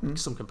got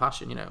some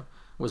compassion,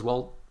 Whereas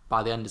Walt,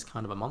 by the end, is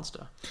kind of a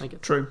monster.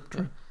 True.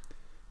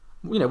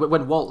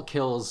 When Walt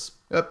kills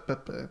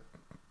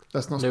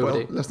Let's not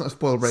Nobody. spoil. Let's not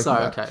spoil Breaking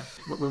Sorry, Bad. okay.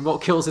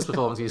 What kills his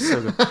performance? He's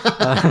so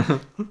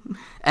good.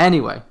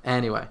 Anyway.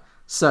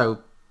 So,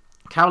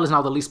 Carol is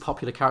now the least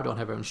popular character on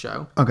her own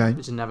show. Okay.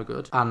 Which is never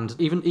good. And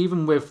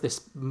even with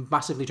this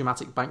massively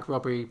dramatic bank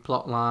robbery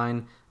plot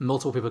line,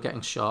 multiple people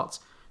getting shot,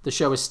 the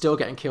show is still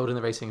getting killed in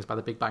the ratings by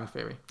The Big Bang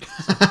Theory.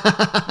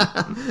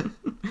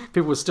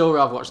 People would still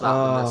rather watch that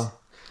than this.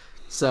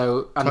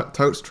 So, and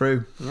Totes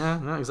true. yeah,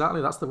 no,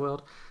 exactly. That's the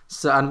world.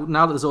 So, and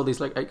now that there's all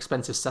these like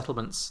expensive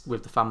settlements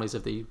with the families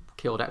of the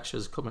killed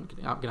extras going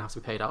to have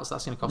to be paid out, so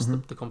that's going to cost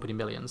the company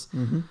millions.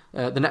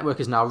 The network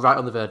is now right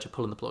on the verge of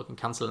pulling the plug and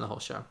cancelling the whole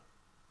show.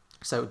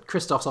 So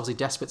Christoph's obviously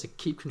desperate to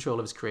keep control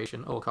of his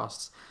creation at all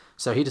costs.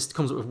 So he just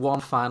comes up with one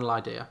final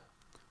idea: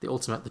 the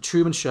ultimate, the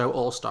Truman Show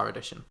All-Star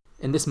Edition.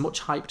 In this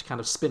much hyped kind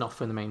of spin-off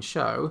from the main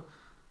show,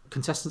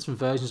 contestants from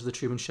versions of the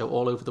Truman Show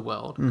all over the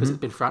world, because it's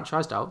been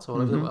franchised out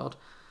all over the world,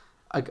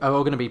 are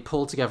all going to be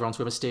pulled together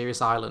onto a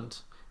mysterious island.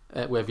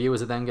 Where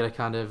viewers are then going to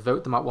kind of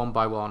vote them out one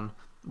by one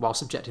while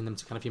subjecting them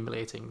to kind of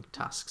humiliating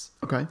tasks.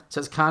 Okay. So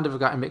it's kind of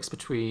got a mix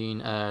between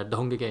The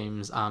Hunger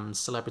Games and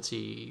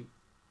Celebrity...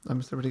 I'm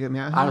a Celebrity Get Me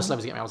Out of I'm a Here.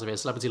 Celebrity Get Me Out of Here,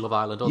 Celebrity Love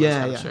Island, all those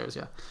kind of shows,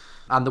 yeah.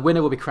 And the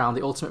winner will be crowned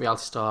the ultimate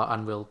reality star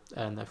and will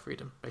earn their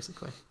freedom,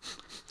 basically.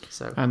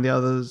 So And the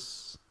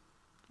others,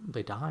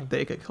 they die.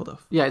 they get killed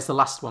off. Yeah, it's the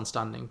last one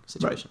standing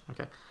situation.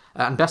 Okay.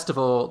 And best of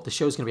all, the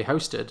show's going to be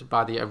hosted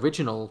by the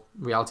original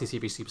reality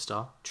TV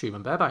superstar,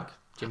 Truman Burbank,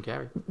 Jim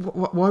Carrey.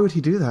 Why would he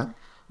do that?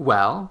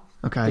 Well,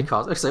 Okay.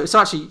 because so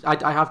actually,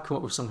 I have come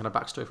up with some kind of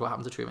backstory for what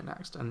happened to Truman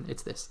next, and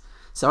it's this.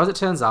 So as it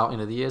turns out,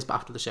 the years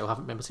after the show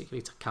haven't been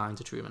particularly kind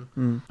to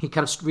Truman. He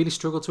kind of really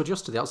struggled to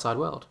adjust to the outside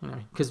world,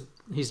 because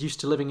he's used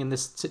to living in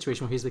this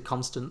situation where he's the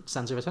constant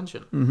centre of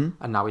attention,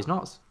 and now he's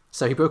not.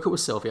 So he broke up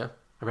with Sylvia.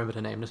 I remembered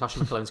her name. Natasha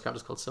McElhonney's character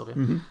is called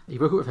Sylvia. He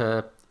broke up with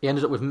her. He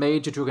ended up with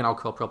major drug and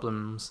alcohol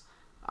problems,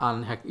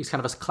 and he's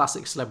kind of a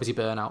classic celebrity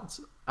burnout.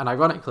 And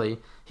ironically,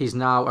 he's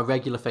now a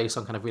regular face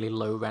on kind of really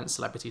low rent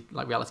celebrity,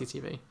 like reality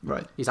TV.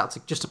 Right. He's out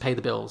just to pay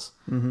the bills.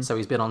 So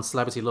he's been on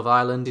Celebrity Love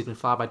Island. He's been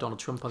fired by Donald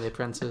Trump on The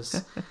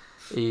Apprentice.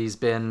 He's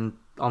been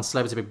on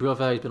Celebrity Big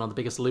Brother. He's been on The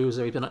Biggest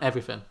Loser. He's been on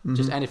everything.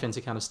 Just anything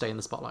to kind of stay in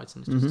the spotlight.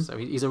 And so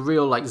he's a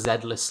real like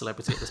Z-list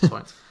celebrity at this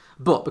point.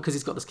 But because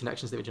he's got this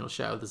connection to the original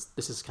show,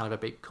 this is kind of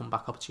a big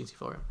comeback opportunity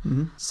for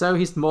him. So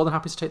he's more than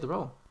happy to take the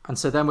role. And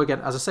so then we're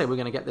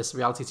going to get this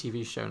reality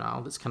TV show now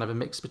that's kind of a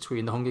mix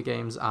between The Hunger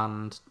Games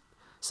and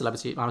I'm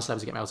a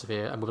Celebrity Get Me Out of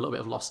Here, and with a little bit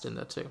of Lost in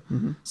there too.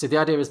 So the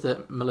idea is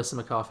that Melissa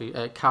McCarthy,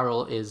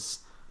 Carol, is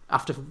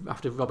after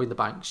robbing the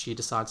bank, she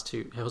decides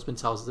her husband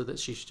tells her that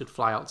she should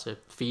fly out to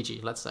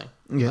Fiji, let's say.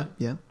 Yeah.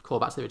 Call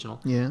back to the original.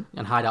 Yeah.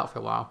 And hide out for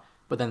a while.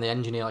 But then they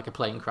engineer like a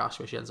plane crash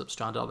where she ends up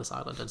stranded on this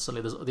island, and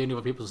suddenly there's the only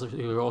other people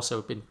who have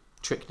also been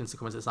tricked into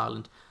coming to this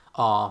island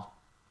are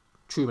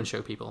Truman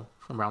Show people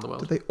from around the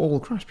world. Did they all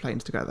crash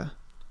planes together?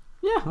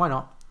 Yeah, why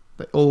not?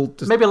 They all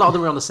just... Maybe a lot of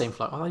them were on the same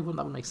flight. Well,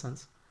 that would make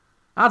sense.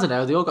 I don't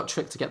know. They all got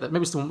tricked to get there.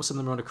 Maybe some of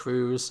them were on a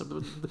cruise.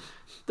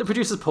 The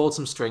producers pulled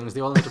some strings. They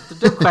all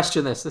don't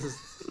question this.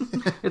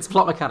 It's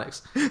plot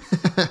mechanics.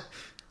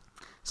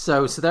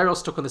 So they're all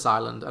stuck on this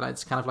island, and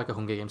it's kind of like a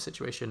Hunger Games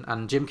situation.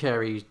 And Jim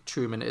Carrey,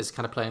 Truman, is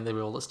kind of playing the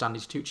role that Stanley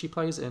Tucci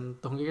plays in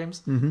the Hunger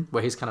Games,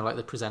 where he's kind of like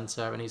the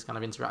presenter, and he's kind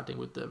of interacting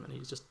with them, and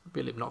he's just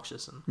really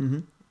obnoxious.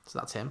 And so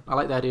that's him. I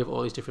like the idea of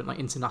all these different like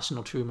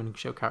international Truman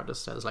Show characters.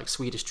 So there's like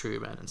Swedish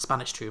Truman and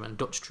Spanish Truman,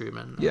 Dutch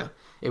Truman,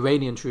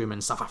 Iranian Truman,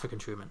 South African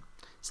Truman.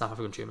 South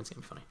African Truman's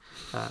going to be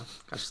funny.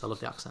 I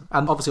love the accent.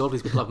 And obviously all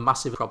these people have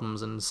massive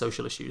problems and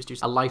social issues due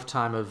to a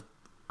lifetime of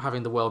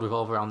having the world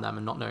revolve around them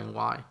and not knowing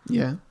why.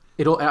 Yeah.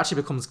 It actually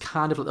becomes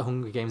kind of like the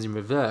Hunger Games in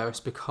reverse,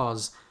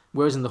 because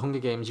whereas in the Hunger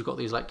Games you've got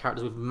these like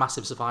characters with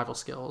massive survival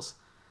skills,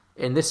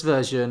 in this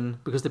version,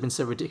 because they've been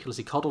so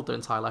ridiculously coddled their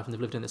entire life and they've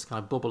lived in this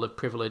kind of bubble of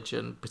privilege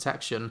and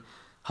protection,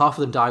 half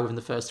of them die within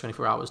the first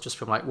 24 hours just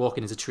from like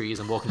walking into trees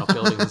and walking off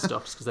buildings and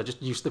stuff, because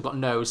they've got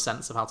no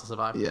sense of how to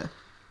survive. Yeah.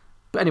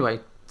 But anyway,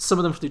 some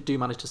of them do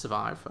manage to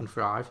survive and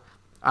thrive.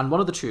 And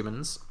one of the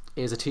Trumans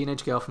is a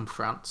teenage girl from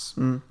France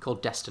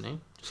called Destiny,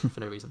 just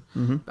for no reason.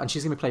 And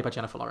she's going to be played by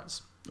Jennifer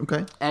Lawrence.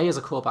 Okay. A, as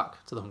a callback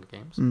to the Hunger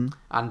Games.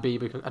 And B,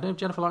 because I don't know if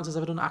Jennifer Lawrence has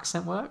ever done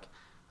accent work.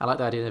 I like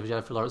the idea of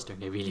Jennifer Lawrence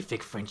doing a really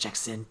thick French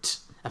accent.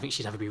 I think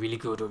she'd either be really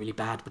good or really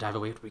bad, but either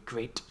way it would be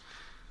great.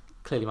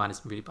 Clearly mine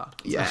is really bad.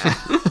 Yeah.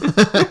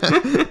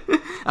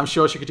 I'm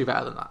sure she could do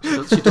better than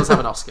that. She does have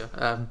an Oscar.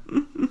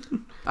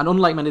 And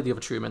unlike many of the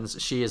other Trumans,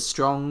 she is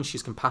strong,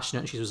 she's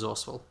compassionate, and she's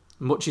resourceful.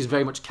 She's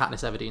very much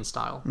Katniss Everdeen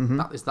style.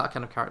 That is that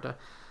kind of character.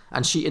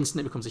 And she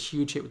instantly becomes a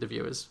huge hit with the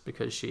viewers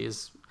because she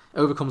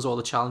overcomes all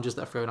the challenges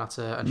that are thrown at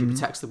her, and she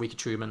protects the weaker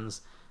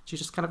Trumans.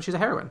 She's a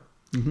heroine.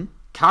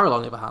 Carol,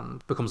 on the other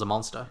hand, becomes a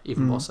monster,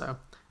 even more so.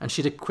 And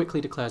she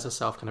quickly declares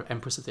herself kind of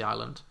Empress of the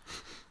Island.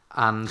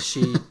 And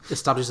she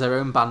establishes her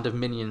own band of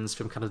minions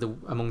from kind of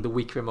among the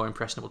weaker and more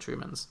impressionable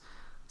Trumans.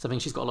 So I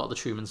think she's got a lot of the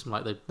Trumans from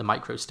like the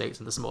micro-states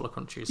and the smaller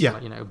countries. Yeah.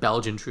 Like,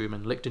 Belgian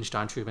Truman,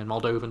 Liechtenstein Truman,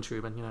 Moldovan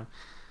Truman,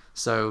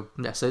 So,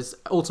 yeah, so it's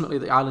ultimately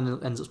the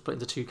island ends up split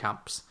into two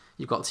camps.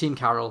 You've got Team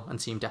Carol and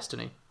Team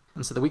Destiny.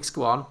 And so the weeks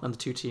go on, and the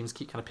two teams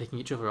keep kind of picking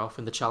each other off,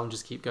 and the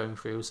challenges keep going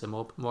through, so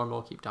more and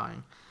more keep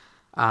dying.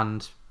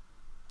 And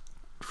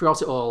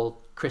throughout it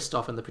all,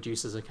 Christoph and the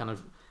producers are kind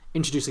of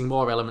introducing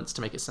more elements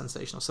to make it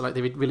sensational. So like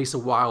they release a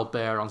wild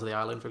bear onto the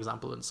island, for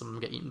example, and some of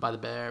them get eaten by the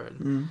bear,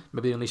 and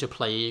maybe they unleash a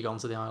plague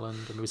onto the island,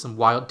 and maybe some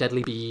wild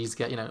deadly bees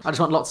get, I just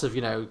want lots of,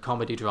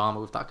 comedy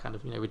drama with that kind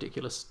of,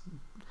 ridiculous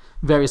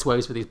various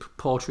ways for these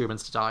poor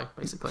Trumans to die,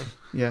 basically.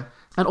 Yeah.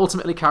 And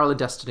ultimately, Carol and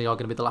Destiny are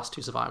going to be the last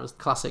two survivors.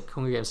 Classic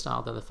Hunger Games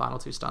style, they're the final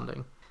two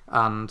standing.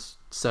 And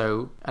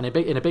so, in a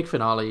big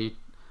finale,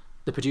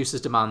 the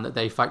producers demand that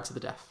they fight to the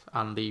death,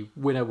 and the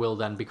winner will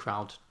then be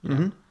crowned,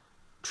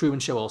 Truman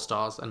Show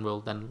All-Stars, and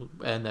will then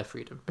earn their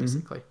freedom,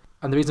 basically.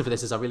 And the reason for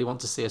this is I really want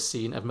to see a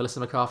scene of Melissa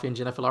McCarthy and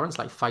Jennifer Lawrence,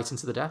 like, fighting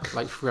to the death,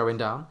 like, throwing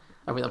down.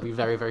 I think that'd be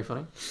very, very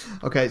funny.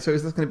 Okay, so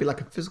is this going to be like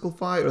a physical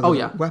fight,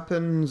 or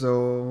weapons,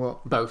 or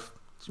what? Both.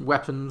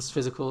 Weapons,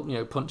 physical,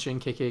 punching,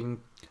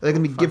 kicking. Are they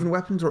going to be given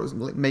weapons, or is it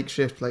like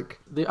makeshift? I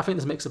think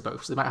there's a mix of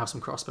both. So they might have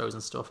some crossbows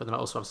and stuff, and they might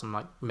also have some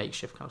like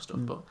makeshift kind of stuff.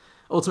 But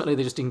ultimately,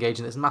 they just engage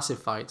in this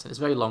massive fight, and it's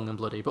very long and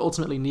bloody. But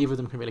ultimately, neither of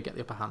them can really get the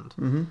upper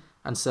hand.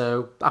 And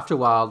so after a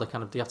while, they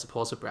have to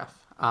pause for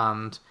breath.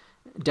 And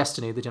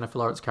Destiny, the Jennifer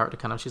Lawrence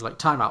character, she's like,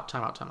 time out.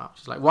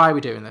 She's like, why are we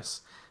doing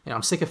this?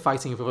 I'm sick of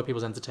fighting for other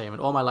people's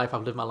entertainment. All my life,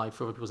 I've lived my life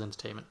for other people's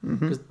entertainment,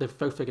 because they've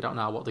both figured out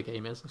now what the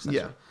game is. Essentially.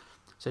 Yeah.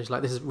 So she's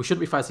like, we shouldn't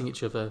be fighting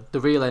each other. The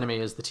real enemy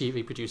is the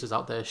TV producers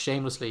out there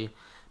shamelessly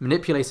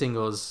manipulating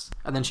us.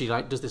 And then she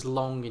does this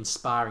long,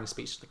 inspiring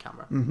speech to the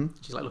camera.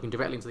 She's like looking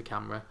directly into the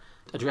camera,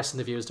 addressing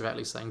the viewers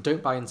directly, saying,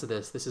 "Don't buy into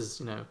this. This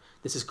is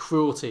this is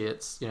cruelty.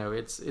 It's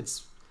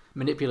it's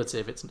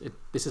manipulative.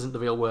 This isn't the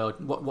real world.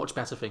 Watch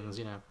better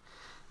things.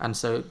 And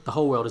so the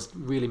whole world is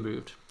really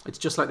moved. It's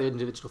just like the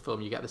individual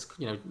film. You get this,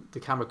 the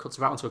camera cuts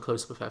right onto a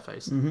close-up of her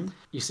face.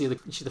 You see the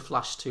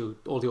flash to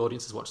all the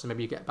audiences watching.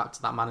 Maybe you get back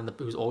to that man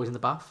who's always in the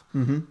bath.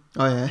 Oh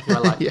yeah,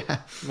 where,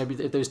 maybe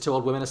those two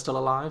old women are still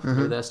alive.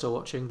 Maybe they're still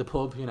watching the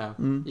pub. You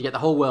get the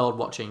whole world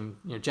watching.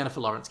 Jennifer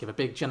Lawrence give a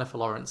big Jennifer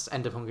Lawrence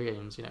end of Hunger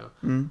Games.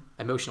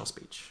 Emotional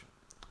speech.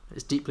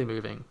 It's deeply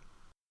moving.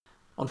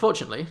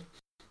 Unfortunately,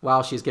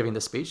 while she's giving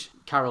the speech,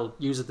 Carol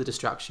uses the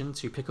distraction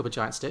to pick up a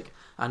giant stick,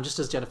 and just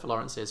as Jennifer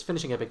Lawrence is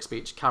finishing her big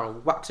speech, Carol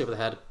whacks over the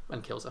head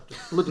and kills her,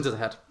 just blood into the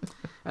head,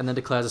 and then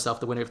declares herself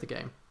the winner of the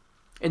game,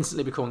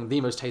 instantly becoming the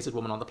most hated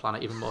woman on the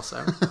planet, even more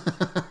so.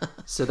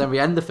 So then we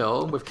end the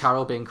film with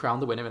Carol being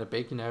crowned the winner in a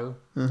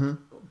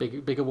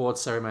big, big award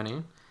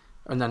ceremony,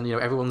 and then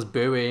everyone's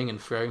booing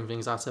and throwing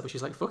things at her, but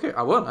she's like, "Fuck it,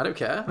 I won, I don't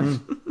care."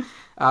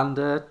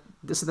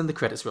 And so then the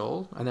credits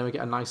roll, and then we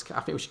get I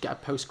think we should get a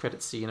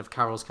post-credit scene of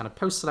Carol's kind of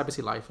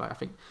post-celebrity life. Like, I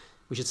think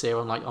we should see her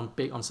on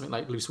something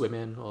like Loose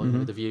Women or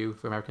The View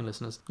for American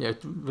listeners.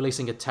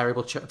 Releasing a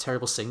terrible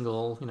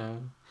single.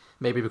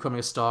 Maybe becoming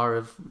a star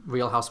of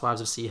Real Housewives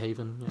of Sea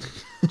Haven.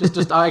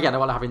 Just again, I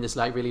want to having this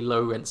like really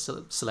low-rent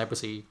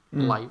celebrity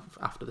life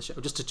after the show.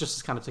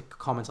 Just kind of to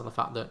comment on the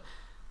fact that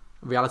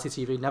reality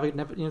TV never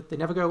they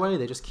never go away.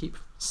 They just keep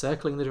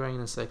circling the drain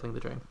and circling the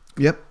drain.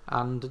 Yep.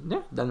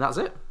 And then that's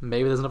it.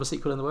 Maybe there's another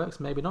sequel in the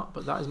works, maybe not,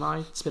 but that is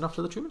my spin-off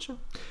to The Truman Show.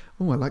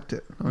 Oh, I liked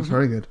it. That was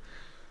very good.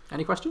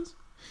 Any questions?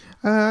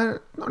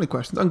 Not any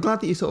questions. I'm glad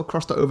that you sort of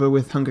crossed it over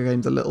with Hunger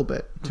Games a little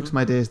bit. Took some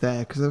ideas there,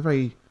 because they're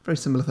very, very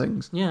similar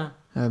things. Yeah.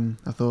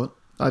 I thought.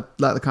 I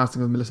like the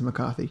casting of Melissa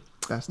McCarthy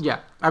best.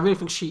 Yeah. I really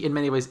think she, in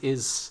many ways,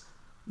 is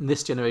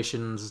this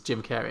generation's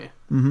Jim Carrey.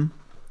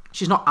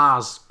 She's not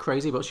as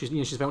crazy, but she's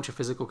very much a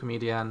physical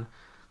comedian.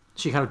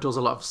 She kind of does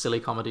a lot of silly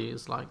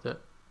comedies like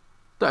that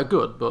are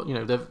good, but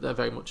they're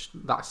very much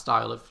that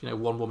style of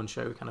one woman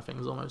show kind of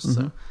things almost.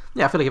 So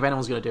yeah, I feel like if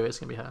anyone's going to do it, it's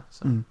going to be her.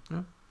 So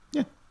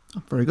yeah,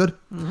 very good.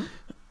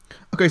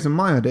 Okay, so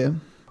my idea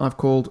I've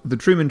called The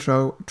Truman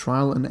Show: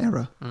 Trial and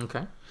Error.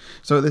 Okay.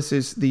 So this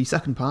is the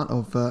second part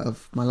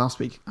of my last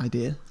week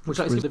idea. Would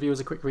you like to give the viewers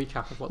a quick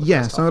recap of what the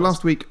first so part was?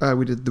 last week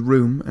we did The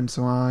Room, and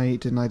so I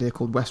did an idea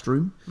called West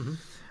Room.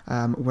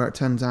 Where it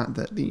turns out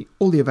that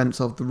all the events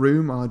of The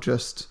Room are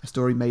just a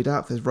story made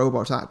up. There's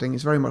robots acting.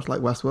 It's very much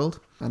like Westworld.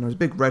 And there was a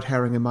big red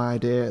herring in my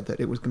idea that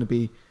it was going to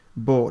be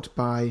bought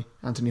by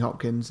Anthony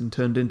Hopkins and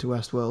turned into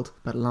Westworld.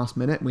 But at the last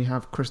minute, we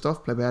have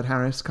Christoph, played by Ed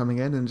Harris, coming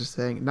in and just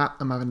saying, "Nah,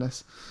 I'm having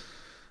this,"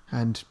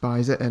 and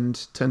buys it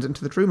and turns it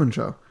into The Truman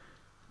Show.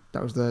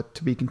 That was the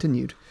to be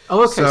continued.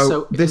 Oh, okay.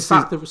 So in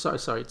fact,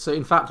 So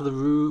in fact, the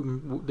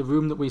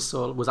room that we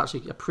saw was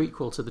actually a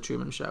prequel to The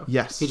Truman Show.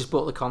 Yes. He just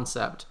bought the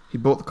concept. He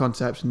bought the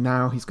concept.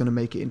 Now he's going to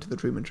make it into The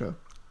Truman Show.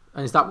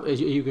 And are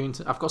you going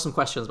to? I've got some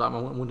questions, but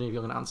I'm wondering if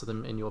you're going to answer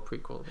them in your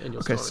prequel. In your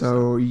okay.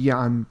 Story,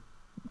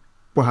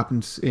 What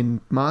happens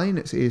in mine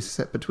is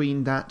set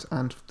between that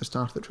and the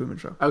start of The Truman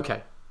Show.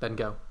 Okay, then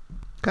go.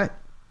 Okay.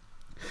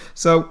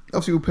 So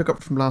obviously we'll pick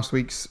up from last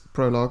week's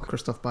prologue,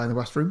 Christoph buying the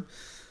West Room.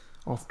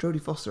 Off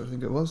Jodie Foster, I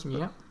think it was.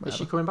 Yeah. Is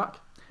she coming back?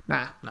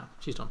 Nah. No,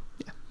 she's done.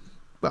 Yeah.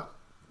 Well,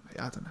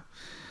 I don't know.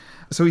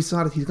 So he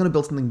decided he's going to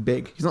build something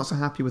big. He's not so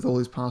happy with all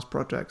his past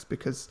projects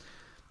because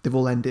they've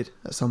all ended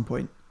at some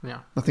point. Yeah.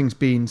 Nothing's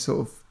been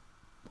sort of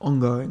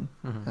ongoing.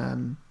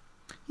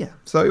 Yeah,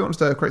 so he wants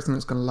to create something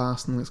that's going to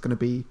last and that's going to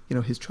be,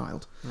 his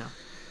child. Yeah.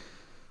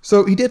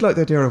 So he did like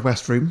the idea of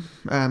West Room,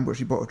 which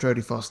he bought with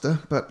Jodie Foster,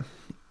 but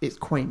it's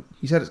quaint.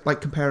 He said it's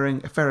like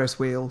comparing a Ferris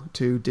wheel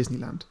to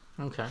Disneyland.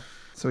 Okay.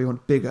 So he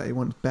wants bigger, he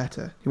wants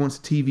better. He wants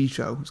a TV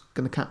show that's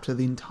going to capture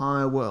the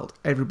entire world.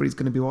 Everybody's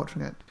going to be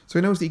watching it. So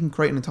he knows that he can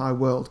create an entire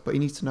world, but he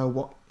needs to know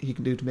what he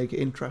can do to make it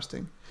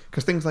interesting.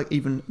 Because things like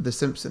even The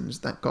Simpsons,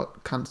 that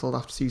got cancelled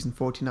after season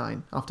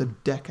 49, after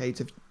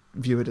decades of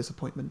viewer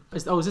disappointment.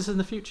 Is this in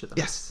the future then?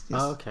 Yes.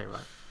 Oh, okay, right.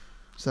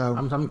 So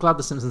I'm glad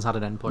The Simpsons had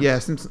an end point. Yeah,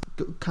 Simpsons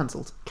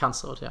cancelled.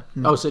 Cancelled, yeah.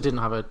 Oh, so it didn't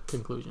have a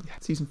conclusion. Yeah,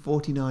 season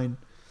 49.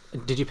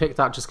 Did you pick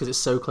that just because it's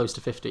so close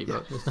to 50? Yeah.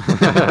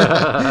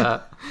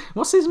 But...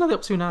 What season are they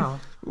up to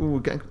now? Ooh, we're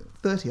getting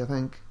 30, I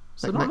think.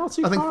 So not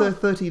too I think far.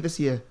 30 this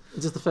year.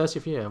 Is this the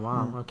 30th year?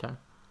 Wow, okay. Do you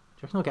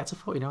reckon they'll get to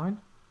 49?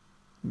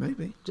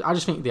 Maybe. I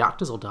just think the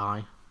actors will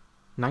die.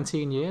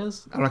 19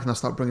 years? I reckon I'll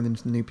start bringing in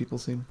some new people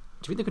soon.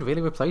 Do you think they could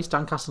really replace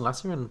Dan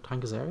Castellaneta and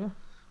Hank Azaria?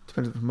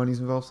 Depends if money's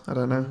involved. I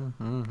don't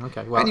know.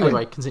 Okay, well,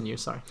 anyway, continue,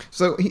 sorry.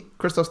 So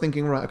Christoph's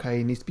thinking, right, okay,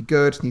 he needs to be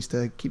good, he needs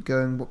to keep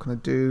going, what can I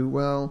do?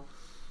 Well,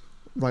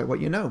 write what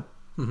you know.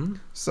 Mm-hmm.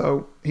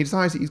 So he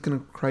decides that he's going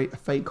to create a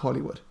fake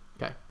Hollywood.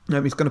 Okay.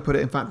 He's going to put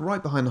it, in fact,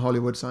 right behind the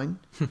Hollywood sign.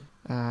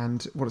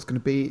 And what it's going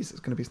to be is it's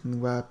going to be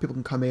something where people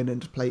can come in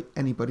and just play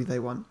anybody they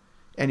want.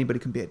 Anybody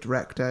can be a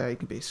director, you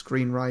can be a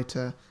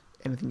screenwriter,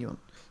 anything you want.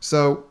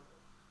 So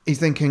he's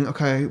thinking,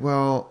 okay,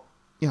 well,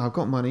 I've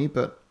got money,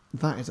 but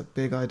that is a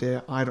big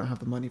idea. I don't have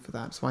the money for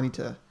that, so I need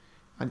to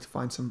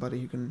find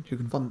somebody who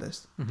can fund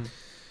this. Mm-hmm.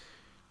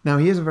 Now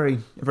he is a very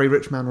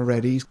rich man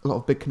already. He's got a lot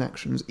of big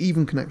connections,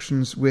 even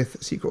connections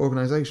with secret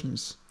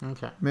organisations.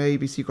 Okay.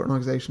 Maybe secret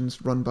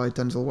organisations run by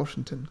Denzel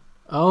Washington.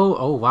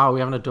 Oh wow, we're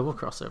having a double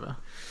crossover.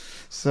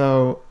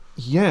 So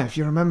yeah, if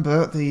you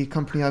remember the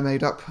company I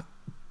made up,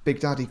 Big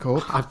Daddy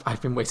Corp.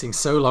 I've been waiting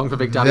so long for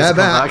Big Daddy to come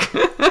back.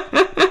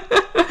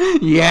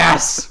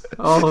 Yes.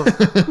 Oh.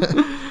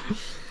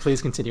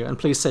 Please continue, and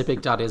please say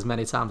Big Daddy as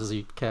many times as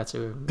you care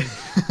to.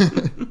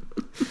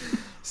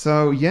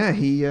 So yeah,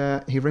 he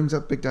rings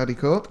up Big Daddy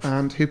Corp,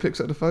 and who picks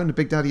up the phone? The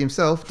Big Daddy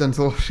himself,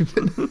 Denzel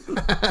Washington.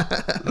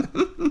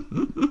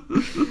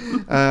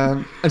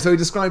 And so he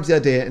describes the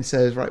idea and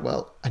says, right,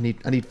 well, I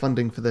need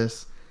funding for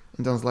this.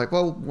 And Denzel's like,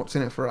 well, what's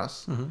in it for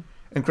us? Mm-hmm.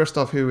 And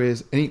Christoph, who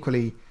is an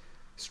equally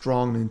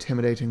strong and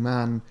intimidating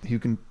man who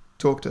can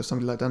talk to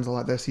somebody like Denzel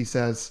like this, he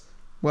says,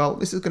 well,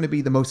 this is going to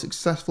be the most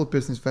successful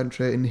business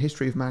venture in the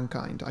history of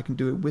mankind. I can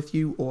do it with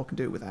you, or I can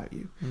do it without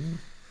you. Mm-hmm.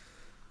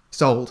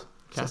 Sold,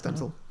 says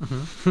Denzel.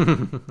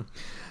 Mm-hmm.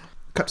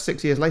 Cut to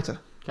 6 years later.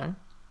 Okay.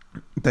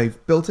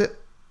 They've built it.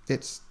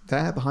 It's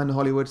there behind the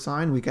Hollywood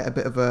sign. We get a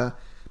bit of a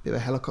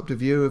helicopter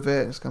view of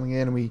it. It's coming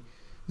in, and we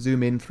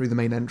zoom in through the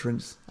main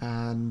entrance.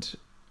 And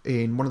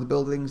in one of the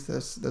buildings,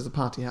 there's a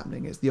party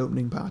happening. It's the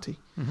opening party.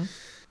 Mm-hmm.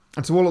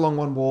 And so all along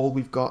one wall,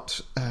 we've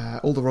got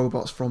all the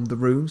robots from The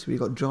Room. So we've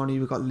got Johnny,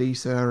 we've got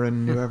Lisa,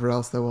 and whoever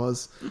else there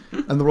was.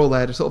 And they're all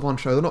there, just sort of on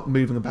show. They're not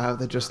moving about.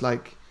 They're just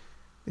like,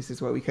 this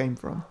is where we came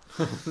from.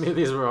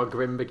 These were our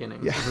grim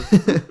beginnings.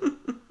 Yeah.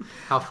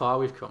 How far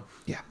we've come.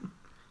 Yeah.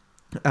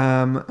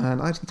 And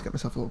I just need to get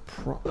myself a little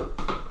prop.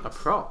 A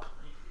prop?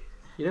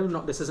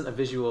 This isn't a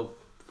visual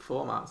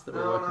format that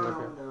we're working with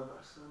here. No.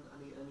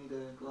 I need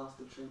a glass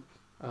to drink.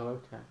 Oh,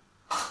 okay.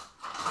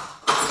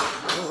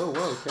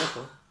 Whoa,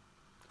 careful.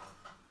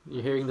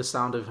 You're hearing the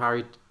sound of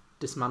Harry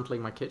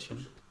dismantling my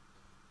kitchen.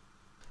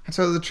 And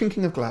so the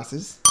chinking of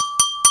glasses,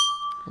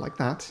 like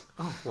that.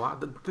 Oh, wow.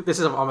 This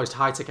is the most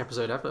high-tech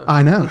episode ever.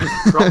 I know.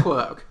 Prop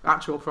work.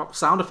 Actual prop.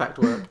 Sound effect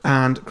work.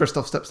 And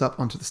Christoph steps up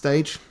onto the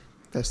stage.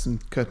 There's some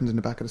curtains in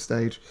the back of the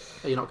stage.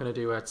 Are you not going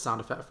to do a sound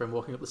effect for him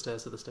walking up the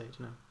stairs to the stage?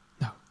 No.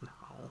 No.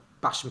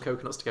 Bash some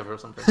coconuts together or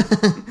something.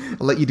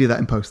 I'll let you do that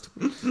in post.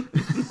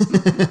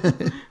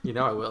 You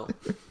know I will.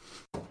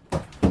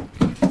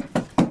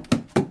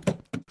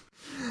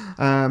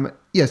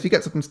 Yes, he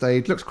gets up on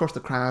stage, looks across the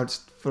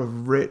crowds for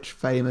rich,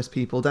 famous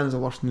people.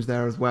 Denzel Washington's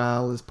there as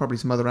well. There's probably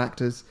some other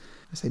actors.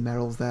 I say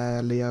Meryl's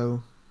there,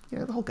 Leo.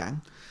 Yeah, the whole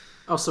gang.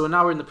 Oh, so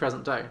now we're in the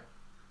present day.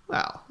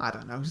 Well, I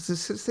don't know.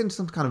 It's in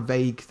some kind of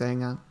vague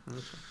thing. Okay.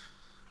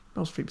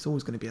 Meryl Streep's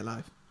always going to be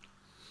alive.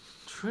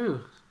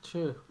 True.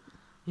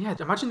 Yeah,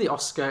 imagine the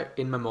Oscar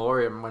in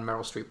memoriam when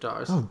Meryl Streep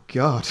dies. Oh,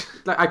 God.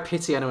 Like, I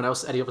pity any other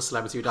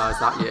celebrity who dies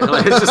that year.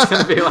 Like, it's just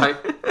going to be like...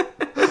 it's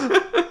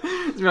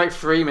going to be like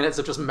 3 minutes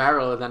of just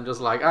Meryl and then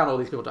just like, and all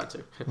these people died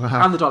too.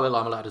 Wow. And the Dalai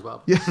Lama died as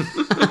well. Yeah.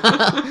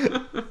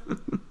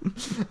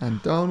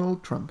 And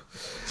Donald Trump.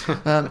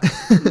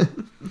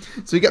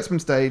 So he gets up on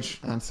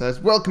stage and says,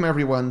 welcome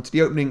everyone to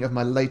the opening of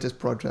my latest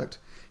project.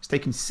 It's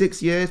taken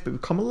 6 years, but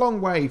we've come a long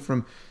way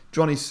from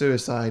Johnny's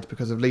suicide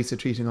because of Lisa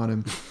cheating on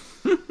him.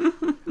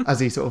 As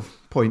he sort of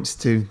points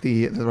to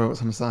the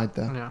robots on the side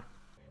there. Yeah.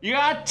 You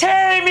are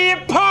tearing me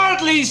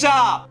apart,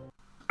 Lisa!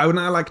 I would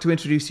now like to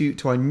introduce you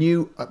to our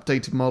new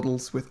updated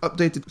models with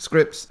updated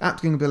scripts,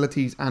 acting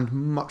abilities, and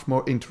much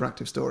more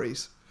interactive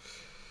stories.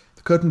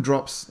 The curtain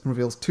drops and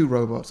reveals two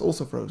robots,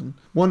 also frozen.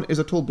 One is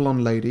a tall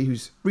blonde lady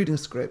who's reading a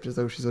script as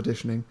though she's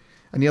auditioning,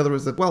 and the other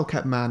is a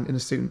well-kept man in a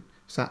suit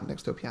sat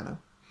next to a piano.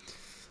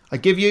 I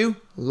give you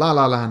La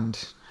La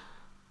Land.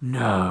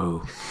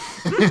 No.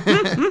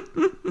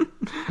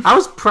 I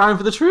was primed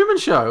for the Truman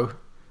Show.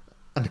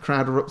 And the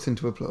crowd erupts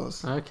into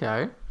applause.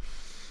 Okay.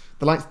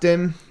 The lights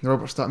dim, the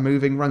robots start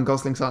moving, Ryan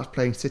Gosling starts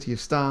playing City of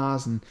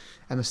Stars, and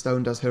Emma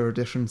Stone does her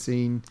audition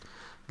scene.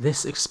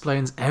 This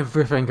explains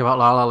everything about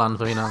La La Land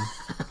for me now.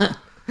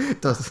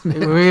 It does, doesn't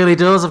It it? really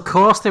does. Of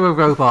course they were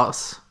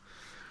robots.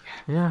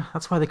 Yeah,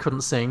 that's why they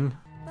couldn't sing.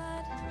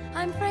 But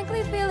I'm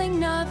frankly feeling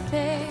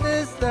nothing.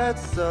 Is that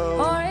so?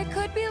 Or it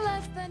could be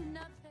less than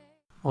nothing.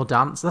 Or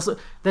dance.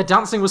 Their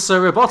dancing was so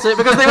robotic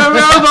because they were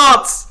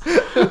robots!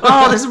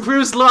 Oh, this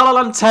improves La La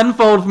Land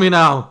tenfold for me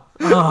now.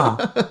 Oh,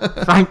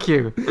 thank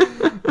you.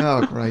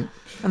 Oh, great.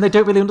 And they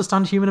don't really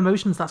understand human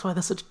emotions. That's why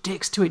they're such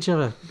dicks to each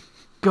other.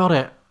 Got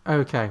it.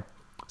 Okay.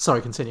 Sorry,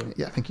 continue.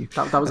 Yeah, thank you.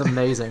 That was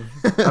amazing.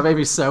 That made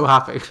me so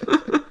happy.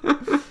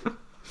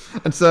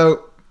 And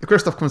so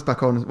Christoph comes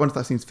back on. Once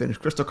that scene's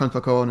finished, Christoph comes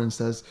back on and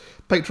says,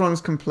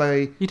 patrons can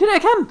play... You did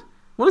it again.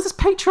 What is this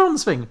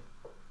patrons thing?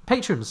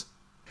 Patrons.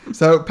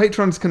 So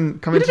patrons can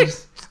come into...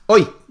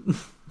 Oi!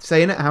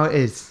 Saying it how it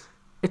is.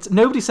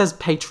 Nobody says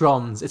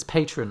patrons. It's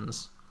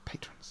patrons.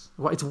 Patrons.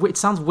 It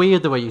sounds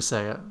weird the way you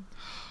say it.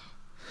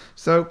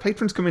 So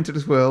patrons come into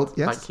this world.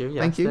 Yes. Thank you.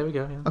 Yes, Thank you. There we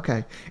go. Yeah.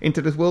 Okay.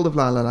 Into this world of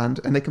La La Land,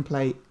 and they can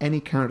play any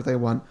character they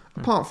want,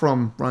 apart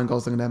from Ryan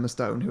Gosling and Emma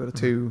Stone, who are the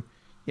two,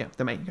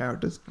 the main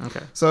characters.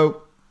 Okay.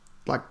 So,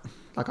 like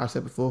I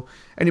said before,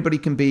 anybody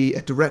can be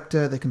a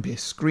director, they can be a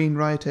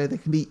screenwriter, they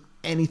can be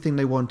anything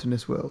they want in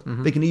this world.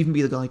 Mm-hmm. They can even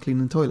be the guy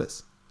cleaning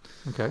toilets.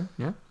 Okay.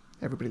 Yeah.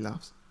 Everybody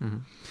laughs.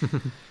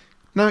 Mm-hmm.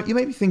 Now, you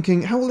may be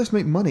thinking, how will this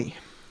make money?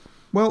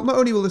 Well, not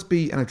only will this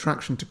be an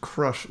attraction to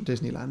crush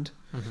Disneyland,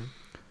 Mm-hmm.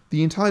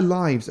 the entire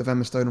lives of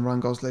Emma Stone and Ryan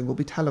Gosling will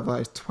be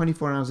televised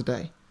 24 hours a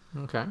day.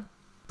 Okay.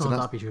 So Oh, that's-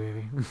 that'd be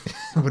dreary.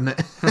 Wouldn't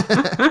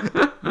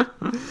it?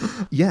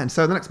 Yeah, and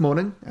so the next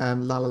morning,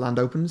 La La Land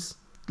opens.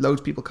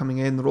 Loads of people coming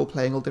in. They're all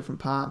playing all different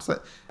parts.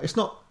 Like, it's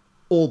not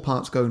all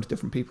parts going to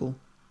different people.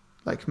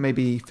 Like,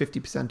 maybe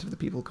 50% of the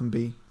people can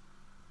be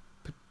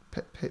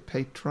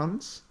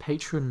patrons?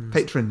 Patrons.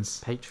 Patrons.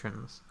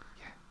 Patrons.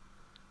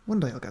 One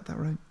day I'll get that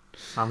right.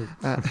 Um,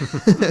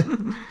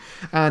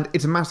 And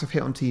it's a massive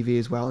hit on TV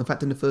as well. In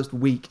fact, in the first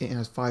week, it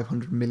has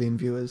 500 million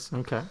viewers,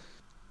 okay.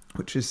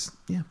 which is,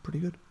 pretty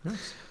good.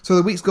 Nice. So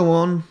the weeks go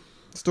on,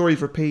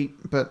 stories repeat,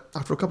 but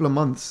after a couple of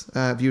months,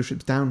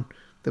 viewership's down.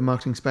 The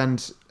marketing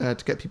spend to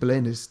get people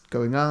in is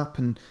going up,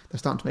 and they're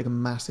starting to make a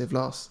massive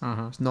loss.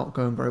 Uh-huh. It's not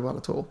going very well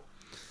at all.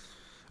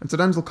 And so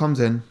Denzel comes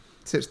in,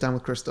 sits down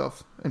with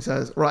Christoph, and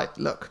says, right,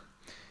 look,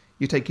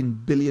 you're taking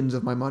billions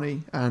of my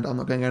money, and I'm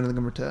not getting anything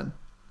in return.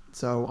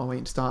 So I want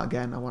you to start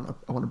again. I want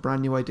a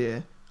brand new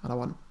idea, and I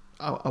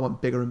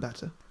want bigger and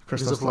better.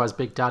 Because Christoph's otherwise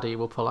Big Daddy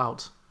will pull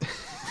out.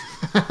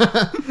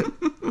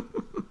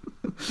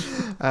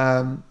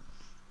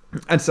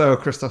 And so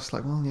Christoph's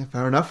like, well, yeah,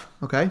 fair enough.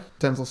 Okay.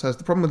 Denzel says,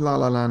 the problem with La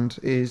La Land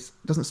is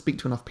it doesn't speak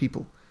to enough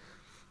people.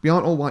 We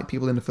aren't all white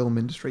people in the film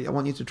industry. I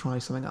want you to try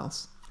something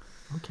else.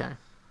 Okay.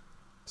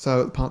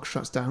 So the park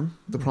shuts down.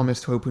 The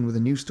promise to open with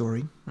a new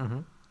story. Mm-hmm.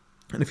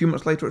 And a few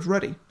months later, it's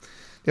ready.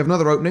 They have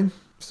another opening,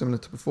 similar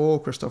to before.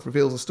 Christoph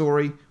reveals a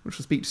story which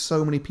will speak to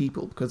so many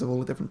people because of all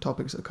the different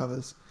topics it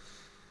covers.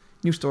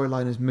 New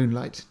storyline is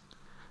Moonlight.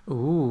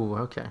 Ooh,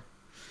 okay.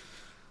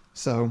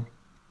 So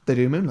they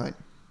do Moonlight.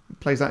 It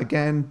plays out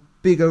again,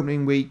 big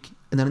opening week,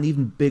 and then an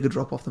even bigger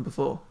drop off than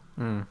before.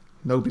 Mm.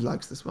 Nobody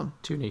likes this one.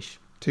 Too niche.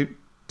 Too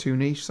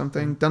niche,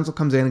 something. Denzel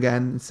comes in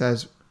again and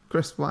says,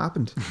 Chris, what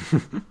happened?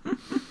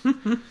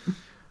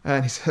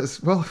 And he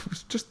says, well, it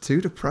was just too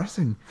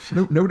depressing.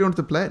 Nobody wanted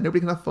to play it. Nobody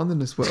can have fun in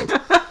this world.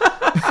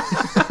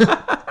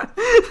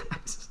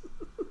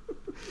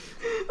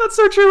 That's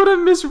so true. What a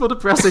miserable,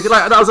 depressing.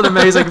 Like, that was an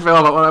amazing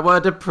film. What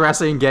a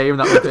depressing game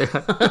that would be.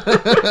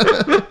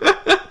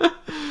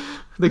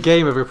 The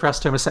game of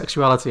repressed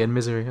homosexuality and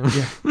misery.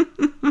 Yeah.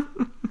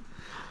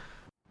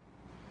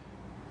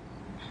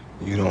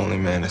 You're the only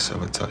man that's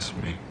ever touched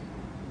me.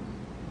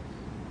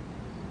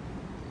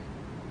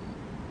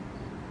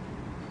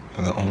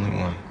 You're the only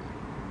one.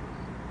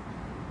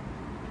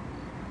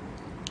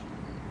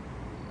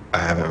 I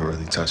haven't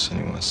really touched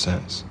anyone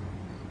since.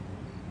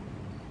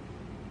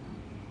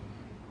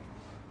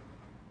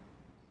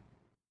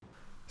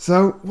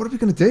 So, what are we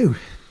going to do?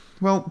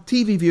 Well,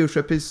 TV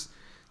viewership is,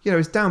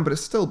 is down, but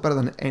it's still better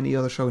than any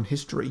other show in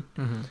history.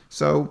 Mm-hmm.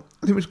 So,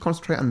 I think we should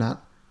concentrate on that.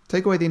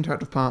 Take away the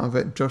interactive part of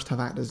it, just have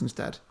actors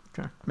instead.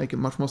 Okay. Make it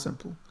much more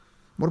simple.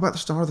 What about the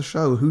star of the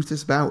show? Who's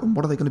this about, and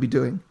what are they going to be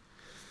doing?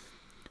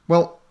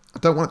 Well, I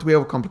don't want it to be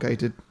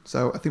overcomplicated,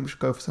 so I think we should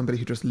go for somebody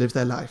who just lives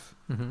their life.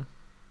 Mm-hmm.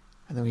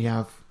 And then we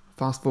have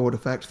fast-forward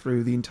effect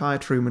through the entire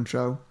Truman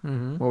Show,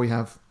 Mm-hmm. where we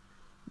have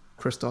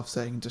Christoph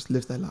saying, just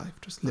live their life,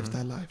 just live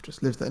their life,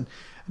 just live their... And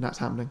that's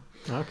happening.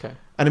 Okay.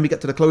 And then we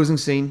get to the closing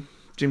scene,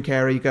 Jim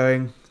Carrey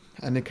going,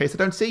 and in case I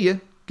don't see you,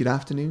 good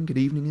afternoon, good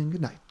evening, and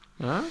good night.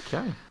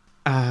 Okay.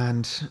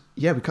 And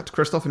yeah, we cut to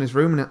Christoph in his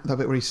room, and that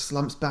bit where he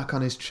slumps back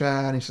on his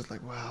chair, and he's just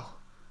like, well,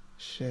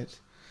 shit.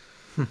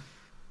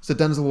 So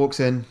Denzel walks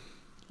in,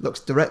 looks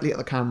directly at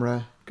the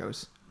camera,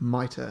 goes,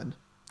 "My turn."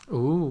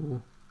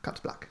 Ooh. Cut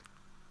to black.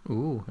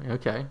 Ooh,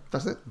 okay.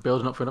 That's it.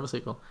 Building up for another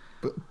sequel.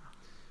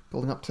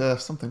 Building up to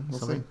something. We'll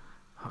see.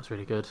 That was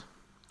really good.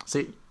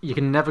 See, you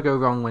can never go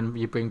wrong when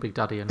you bring Big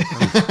Daddy in. It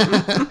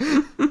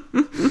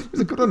was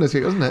a good one this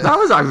week, wasn't it?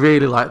 I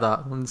really like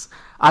that.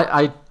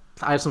 I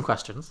have some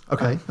questions.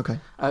 Okay.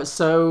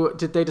 So,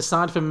 did they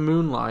decide for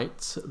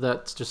Moonlight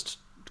that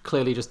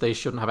clearly they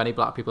shouldn't have any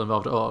black people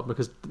involved at all?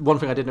 Because one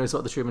thing I did notice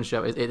about the Truman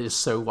Show is it is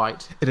so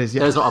white. It is,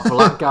 yeah. There's not a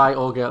black guy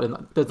or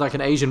girl. There's like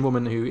an Asian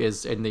woman who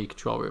is in the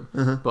control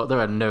room, but there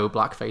are no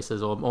black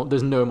faces or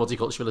there's no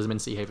multiculturalism in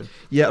Sea Haven.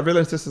 Yeah, I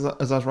realised this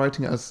as I was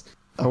writing it, as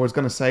I was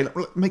going to say,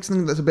 make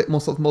something that's a bit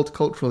more sort of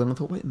multicultural, and I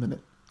thought, wait a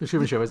minute. The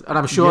Truman Show is, and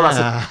I'm sure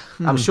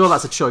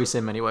that's a choice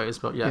in many ways,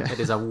 but it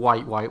is a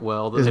white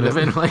world that they live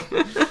in. Like,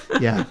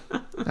 yeah.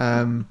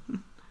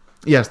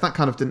 Yes, that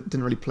kind of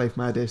didn't really play for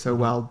my idea so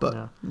well, but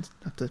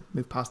have to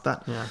move past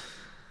that. Yeah.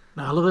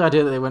 No, I love the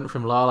idea that they went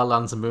from La La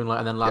Land to Moonlight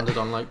and then landed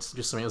on like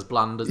just something as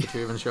bland as the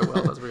Truman Show.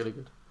 Well, that's really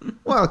good.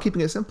 Well,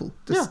 keeping it simple.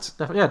 Just...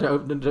 Yeah,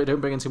 definitely. Yeah, don't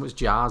bring in too much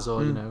jazz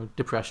or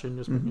depression.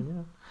 Just bring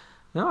in,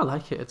 No, I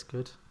like it. It's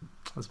good.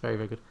 That's very,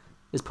 very good.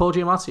 Is Paul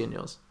Giamatti in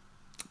yours?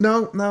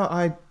 No,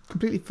 I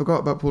completely forgot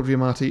about Paul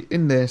Giamatti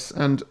in this,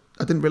 and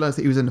I didn't realise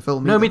that he was in the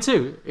film. No, me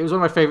too. It was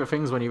one of my favourite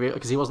things when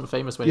because he wasn't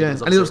famous when he was.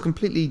 Yeah, and it was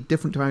completely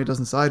different to how he does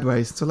in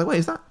Sideways. So like, wait,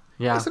 is that?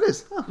 Yeah, yes, it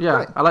is. Oh, yeah,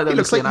 right. I like that. He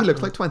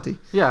looks like 20.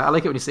 Yeah, I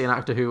like it when you see an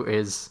actor who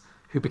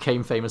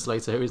became famous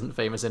later, who isn't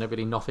famous in a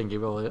really nothingy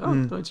role.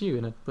 Oh, it's you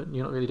in it, but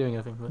you're not really doing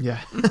anything. But...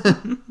 Yeah.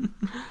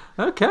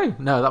 Okay,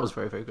 no, that was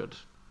very, very good.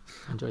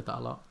 I enjoyed that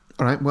a lot.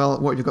 All right, well,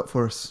 what have you got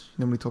for us?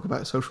 Then we talk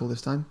about social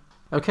this time.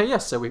 Okay,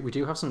 yes, so we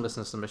do have some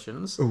listener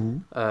submissions.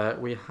 Ooh.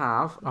 We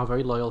have our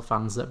very loyal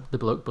fans at the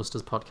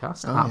Blokebusters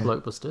podcast,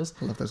 Blokebusters.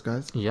 I love those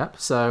guys. Yep,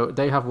 so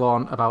they have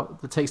one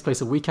that takes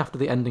place a week after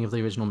the ending of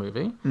the original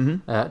movie.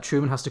 Mm-hmm.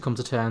 Truman has to come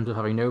to terms with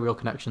having no real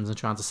connections and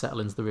trying to settle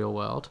into the real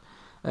world.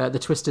 The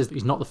twist is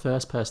he's not the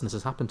first person this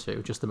has happened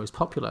to, just the most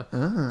popular.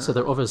 So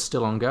there are others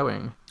still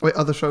ongoing. Wait,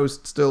 other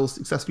shows still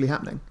successfully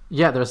happening?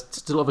 Yeah, there are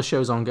still other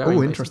shows ongoing.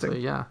 Oh, interesting.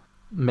 Yeah.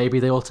 Maybe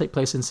they all take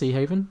place in Sea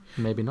Haven,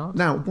 maybe not.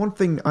 Now, one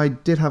thing I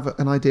did have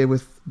an idea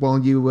with while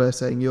you were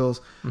saying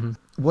yours,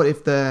 what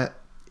if they're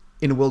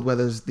in a world where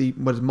there's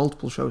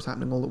multiple shows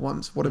happening all at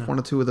once? What if one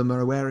or two of them are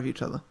aware of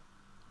each other,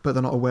 but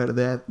they're not aware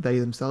that they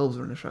themselves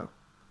are in a show?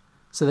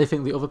 So they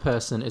think the other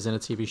person is in a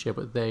TV show,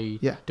 but they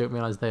don't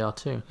realise they are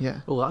too.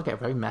 Yeah. Oh, that'd get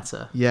very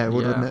meta. Yeah, it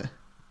would, wouldn't it?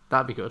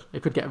 That'd be good.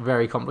 It could get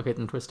very complicated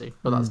and twisty,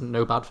 but that's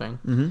no bad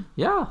thing.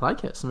 Yeah, I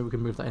like it. So maybe we can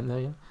move that in there,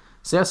 yeah.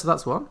 So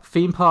that's one.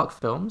 Theme Park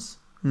Films,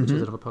 which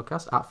is another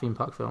podcast, at Theme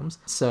Park Films.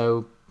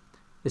 So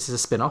this is a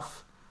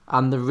spin-off.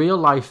 And the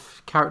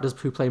real-life characters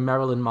who play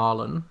Meryl and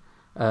Marlon,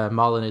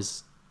 Marlon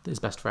is his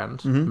best friend,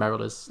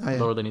 Meryl is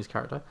Laura Linney's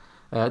character.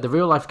 The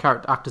real-life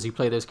actors who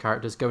play those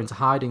characters go into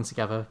hiding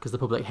together because the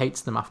public hates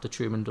them after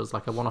Truman does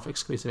like a one-off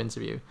exclusive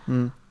interview.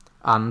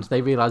 And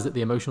they realise that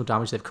the emotional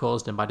damage they've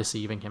caused him by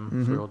deceiving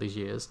him for all these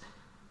years.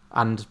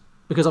 And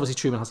because obviously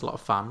Truman has a lot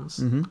of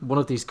fans, one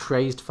of these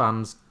crazed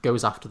fans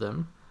goes after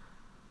them.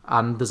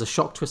 And there's a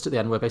shock twist at the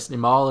end where basically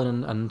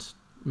Marlon and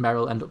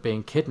Meryl end up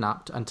being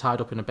kidnapped and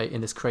tied up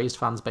in this crazed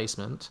fan's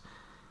basement.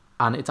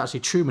 And it's actually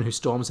Truman who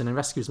storms in and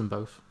rescues them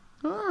both.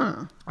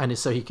 And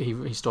so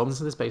he storms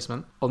into this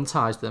basement,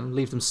 unties them,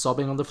 leaves them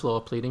sobbing on the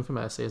floor, pleading for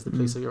mercy as the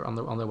police are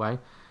on their way.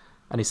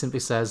 And he simply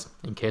says,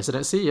 "In case I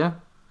don't see you,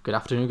 good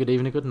afternoon, good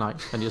evening, good night."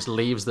 And he just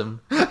leaves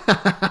them.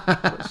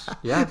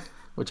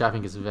 Which I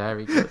think is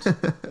very good.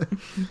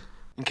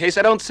 In case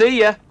I don't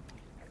see you,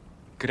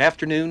 good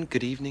afternoon,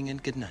 good evening,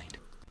 and good night.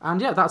 And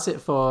yeah, that's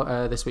it for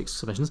this week's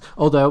submissions.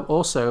 Although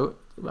also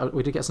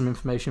we did get some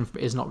information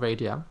from Is Not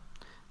Radio.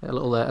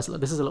 This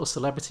is a little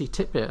celebrity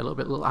tidbit, a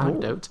little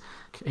anecdote.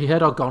 He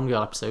heard our Gone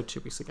Girl episode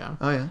 2 weeks ago,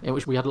 in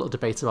which we had a little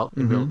debate about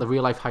the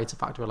real life height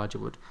of actor Elijah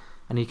Wood,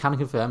 and he can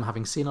confirm,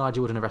 having seen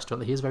Elijah Wood in a restaurant,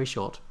 that he is very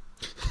short.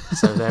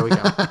 So there we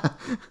go.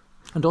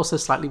 And also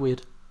slightly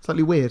weird.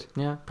 Slightly weird.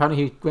 Yeah.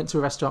 Apparently he went to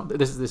a restaurant.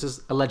 This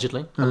is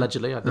allegedly.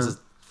 This is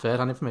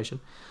third-hand information.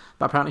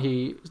 But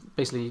apparently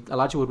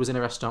Elijah Wood was in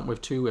a restaurant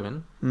with two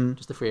women,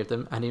 just the three of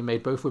them, and he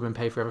made both women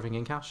pay for everything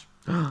in cash.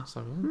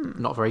 So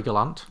not very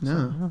gallant. No.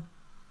 So,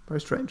 very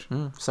strange.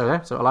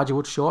 So Elijah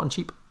Wood, short and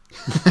cheap.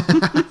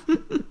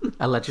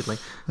 Allegedly.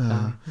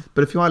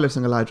 But if you are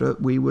listening, Elijah,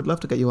 we would love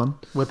to get you on.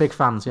 We're big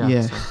fans, yeah.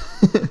 Yeah.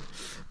 So.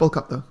 Bulk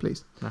up though,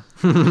 please. No.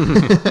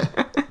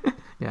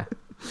 Yeah.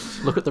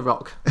 Look at The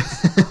Rock.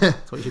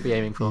 That's what you should be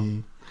aiming for.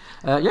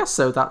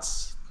 So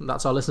that's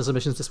our listener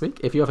submissions this week.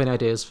 If you have any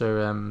ideas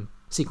for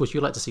sequels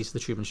you'd like to see to The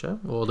Truman Show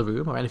or The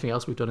Room or anything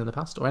else we've done in the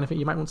past or anything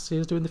you might want to see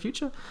us do in the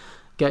future,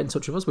 get in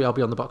touch with us. We are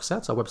Beyond the Box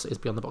Set. Our website is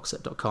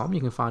beyondtheboxset.com.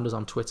 You can find us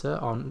on Twitter,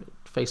 on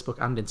Facebook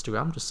and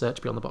Instagram. Just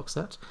search Beyond the Box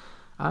Set.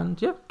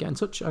 And yeah, get in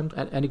touch. And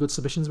any good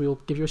submissions, we'll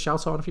give you a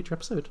shout out on a future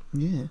episode.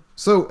 Yeah.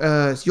 So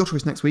it's your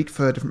choice next week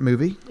for a different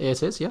movie.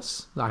 It is,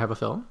 yes. I have a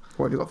film.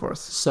 What have you got for us?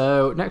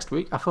 So next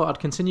week, I thought I'd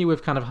continue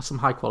with kind of some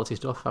high quality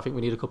stuff. I think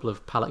we need a couple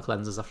of palate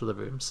cleansers after The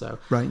Room. So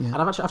Right, yeah. And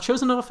I've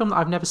chosen another film that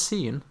I've never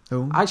seen.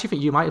 Oh. I actually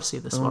think you might have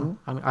seen this one.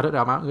 I mean, I don't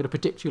know. I'm going to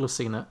predict you'll have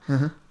seen it,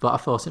 but I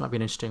thought it might be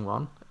an interesting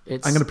one. I'm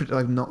going to predict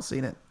I've not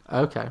seen it.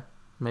 Okay,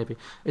 maybe.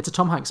 It's a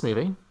Tom Hanks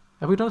movie.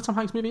 Have we done a Tom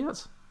Hanks movie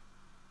yet?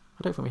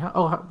 I don't think we have.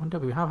 Oh, no,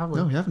 we have we?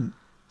 No, we haven't.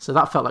 So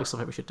that felt like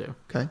something we should do.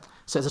 Okay.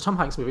 So it's a Tom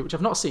Hanks movie, which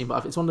I've not seen,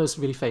 but it's one of those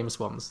really famous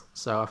ones.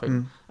 So I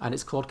think, and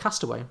it's called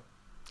Castaway.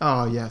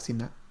 Oh, yeah, I've seen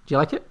that. Do you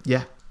like it?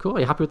 Yeah. Cool.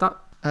 Are you happy with that?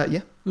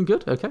 Yeah.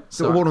 Good. Okay.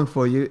 So a warning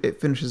for you, it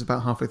finishes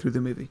about halfway through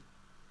the movie.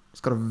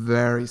 It's got a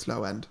very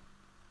slow end.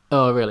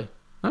 Oh, really?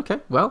 Okay.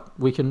 Well,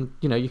 we can,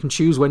 you can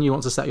choose when you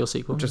want to set your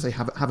sequel. Just say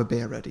have a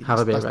beer ready. Have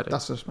a beer ready.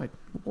 That's just my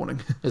warning.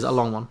 Is it a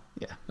long one?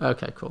 Yeah.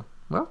 Okay, cool.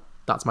 Well,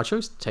 that's my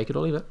choice. Take it or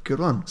leave it. Good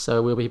one.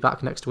 So we'll be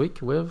back next week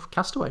with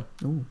Castaway.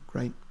 Oh,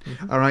 great.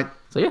 All right.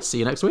 So yeah, see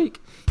you next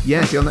week.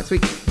 Yeah, see you all next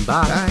week.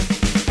 Bye.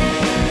 Bye.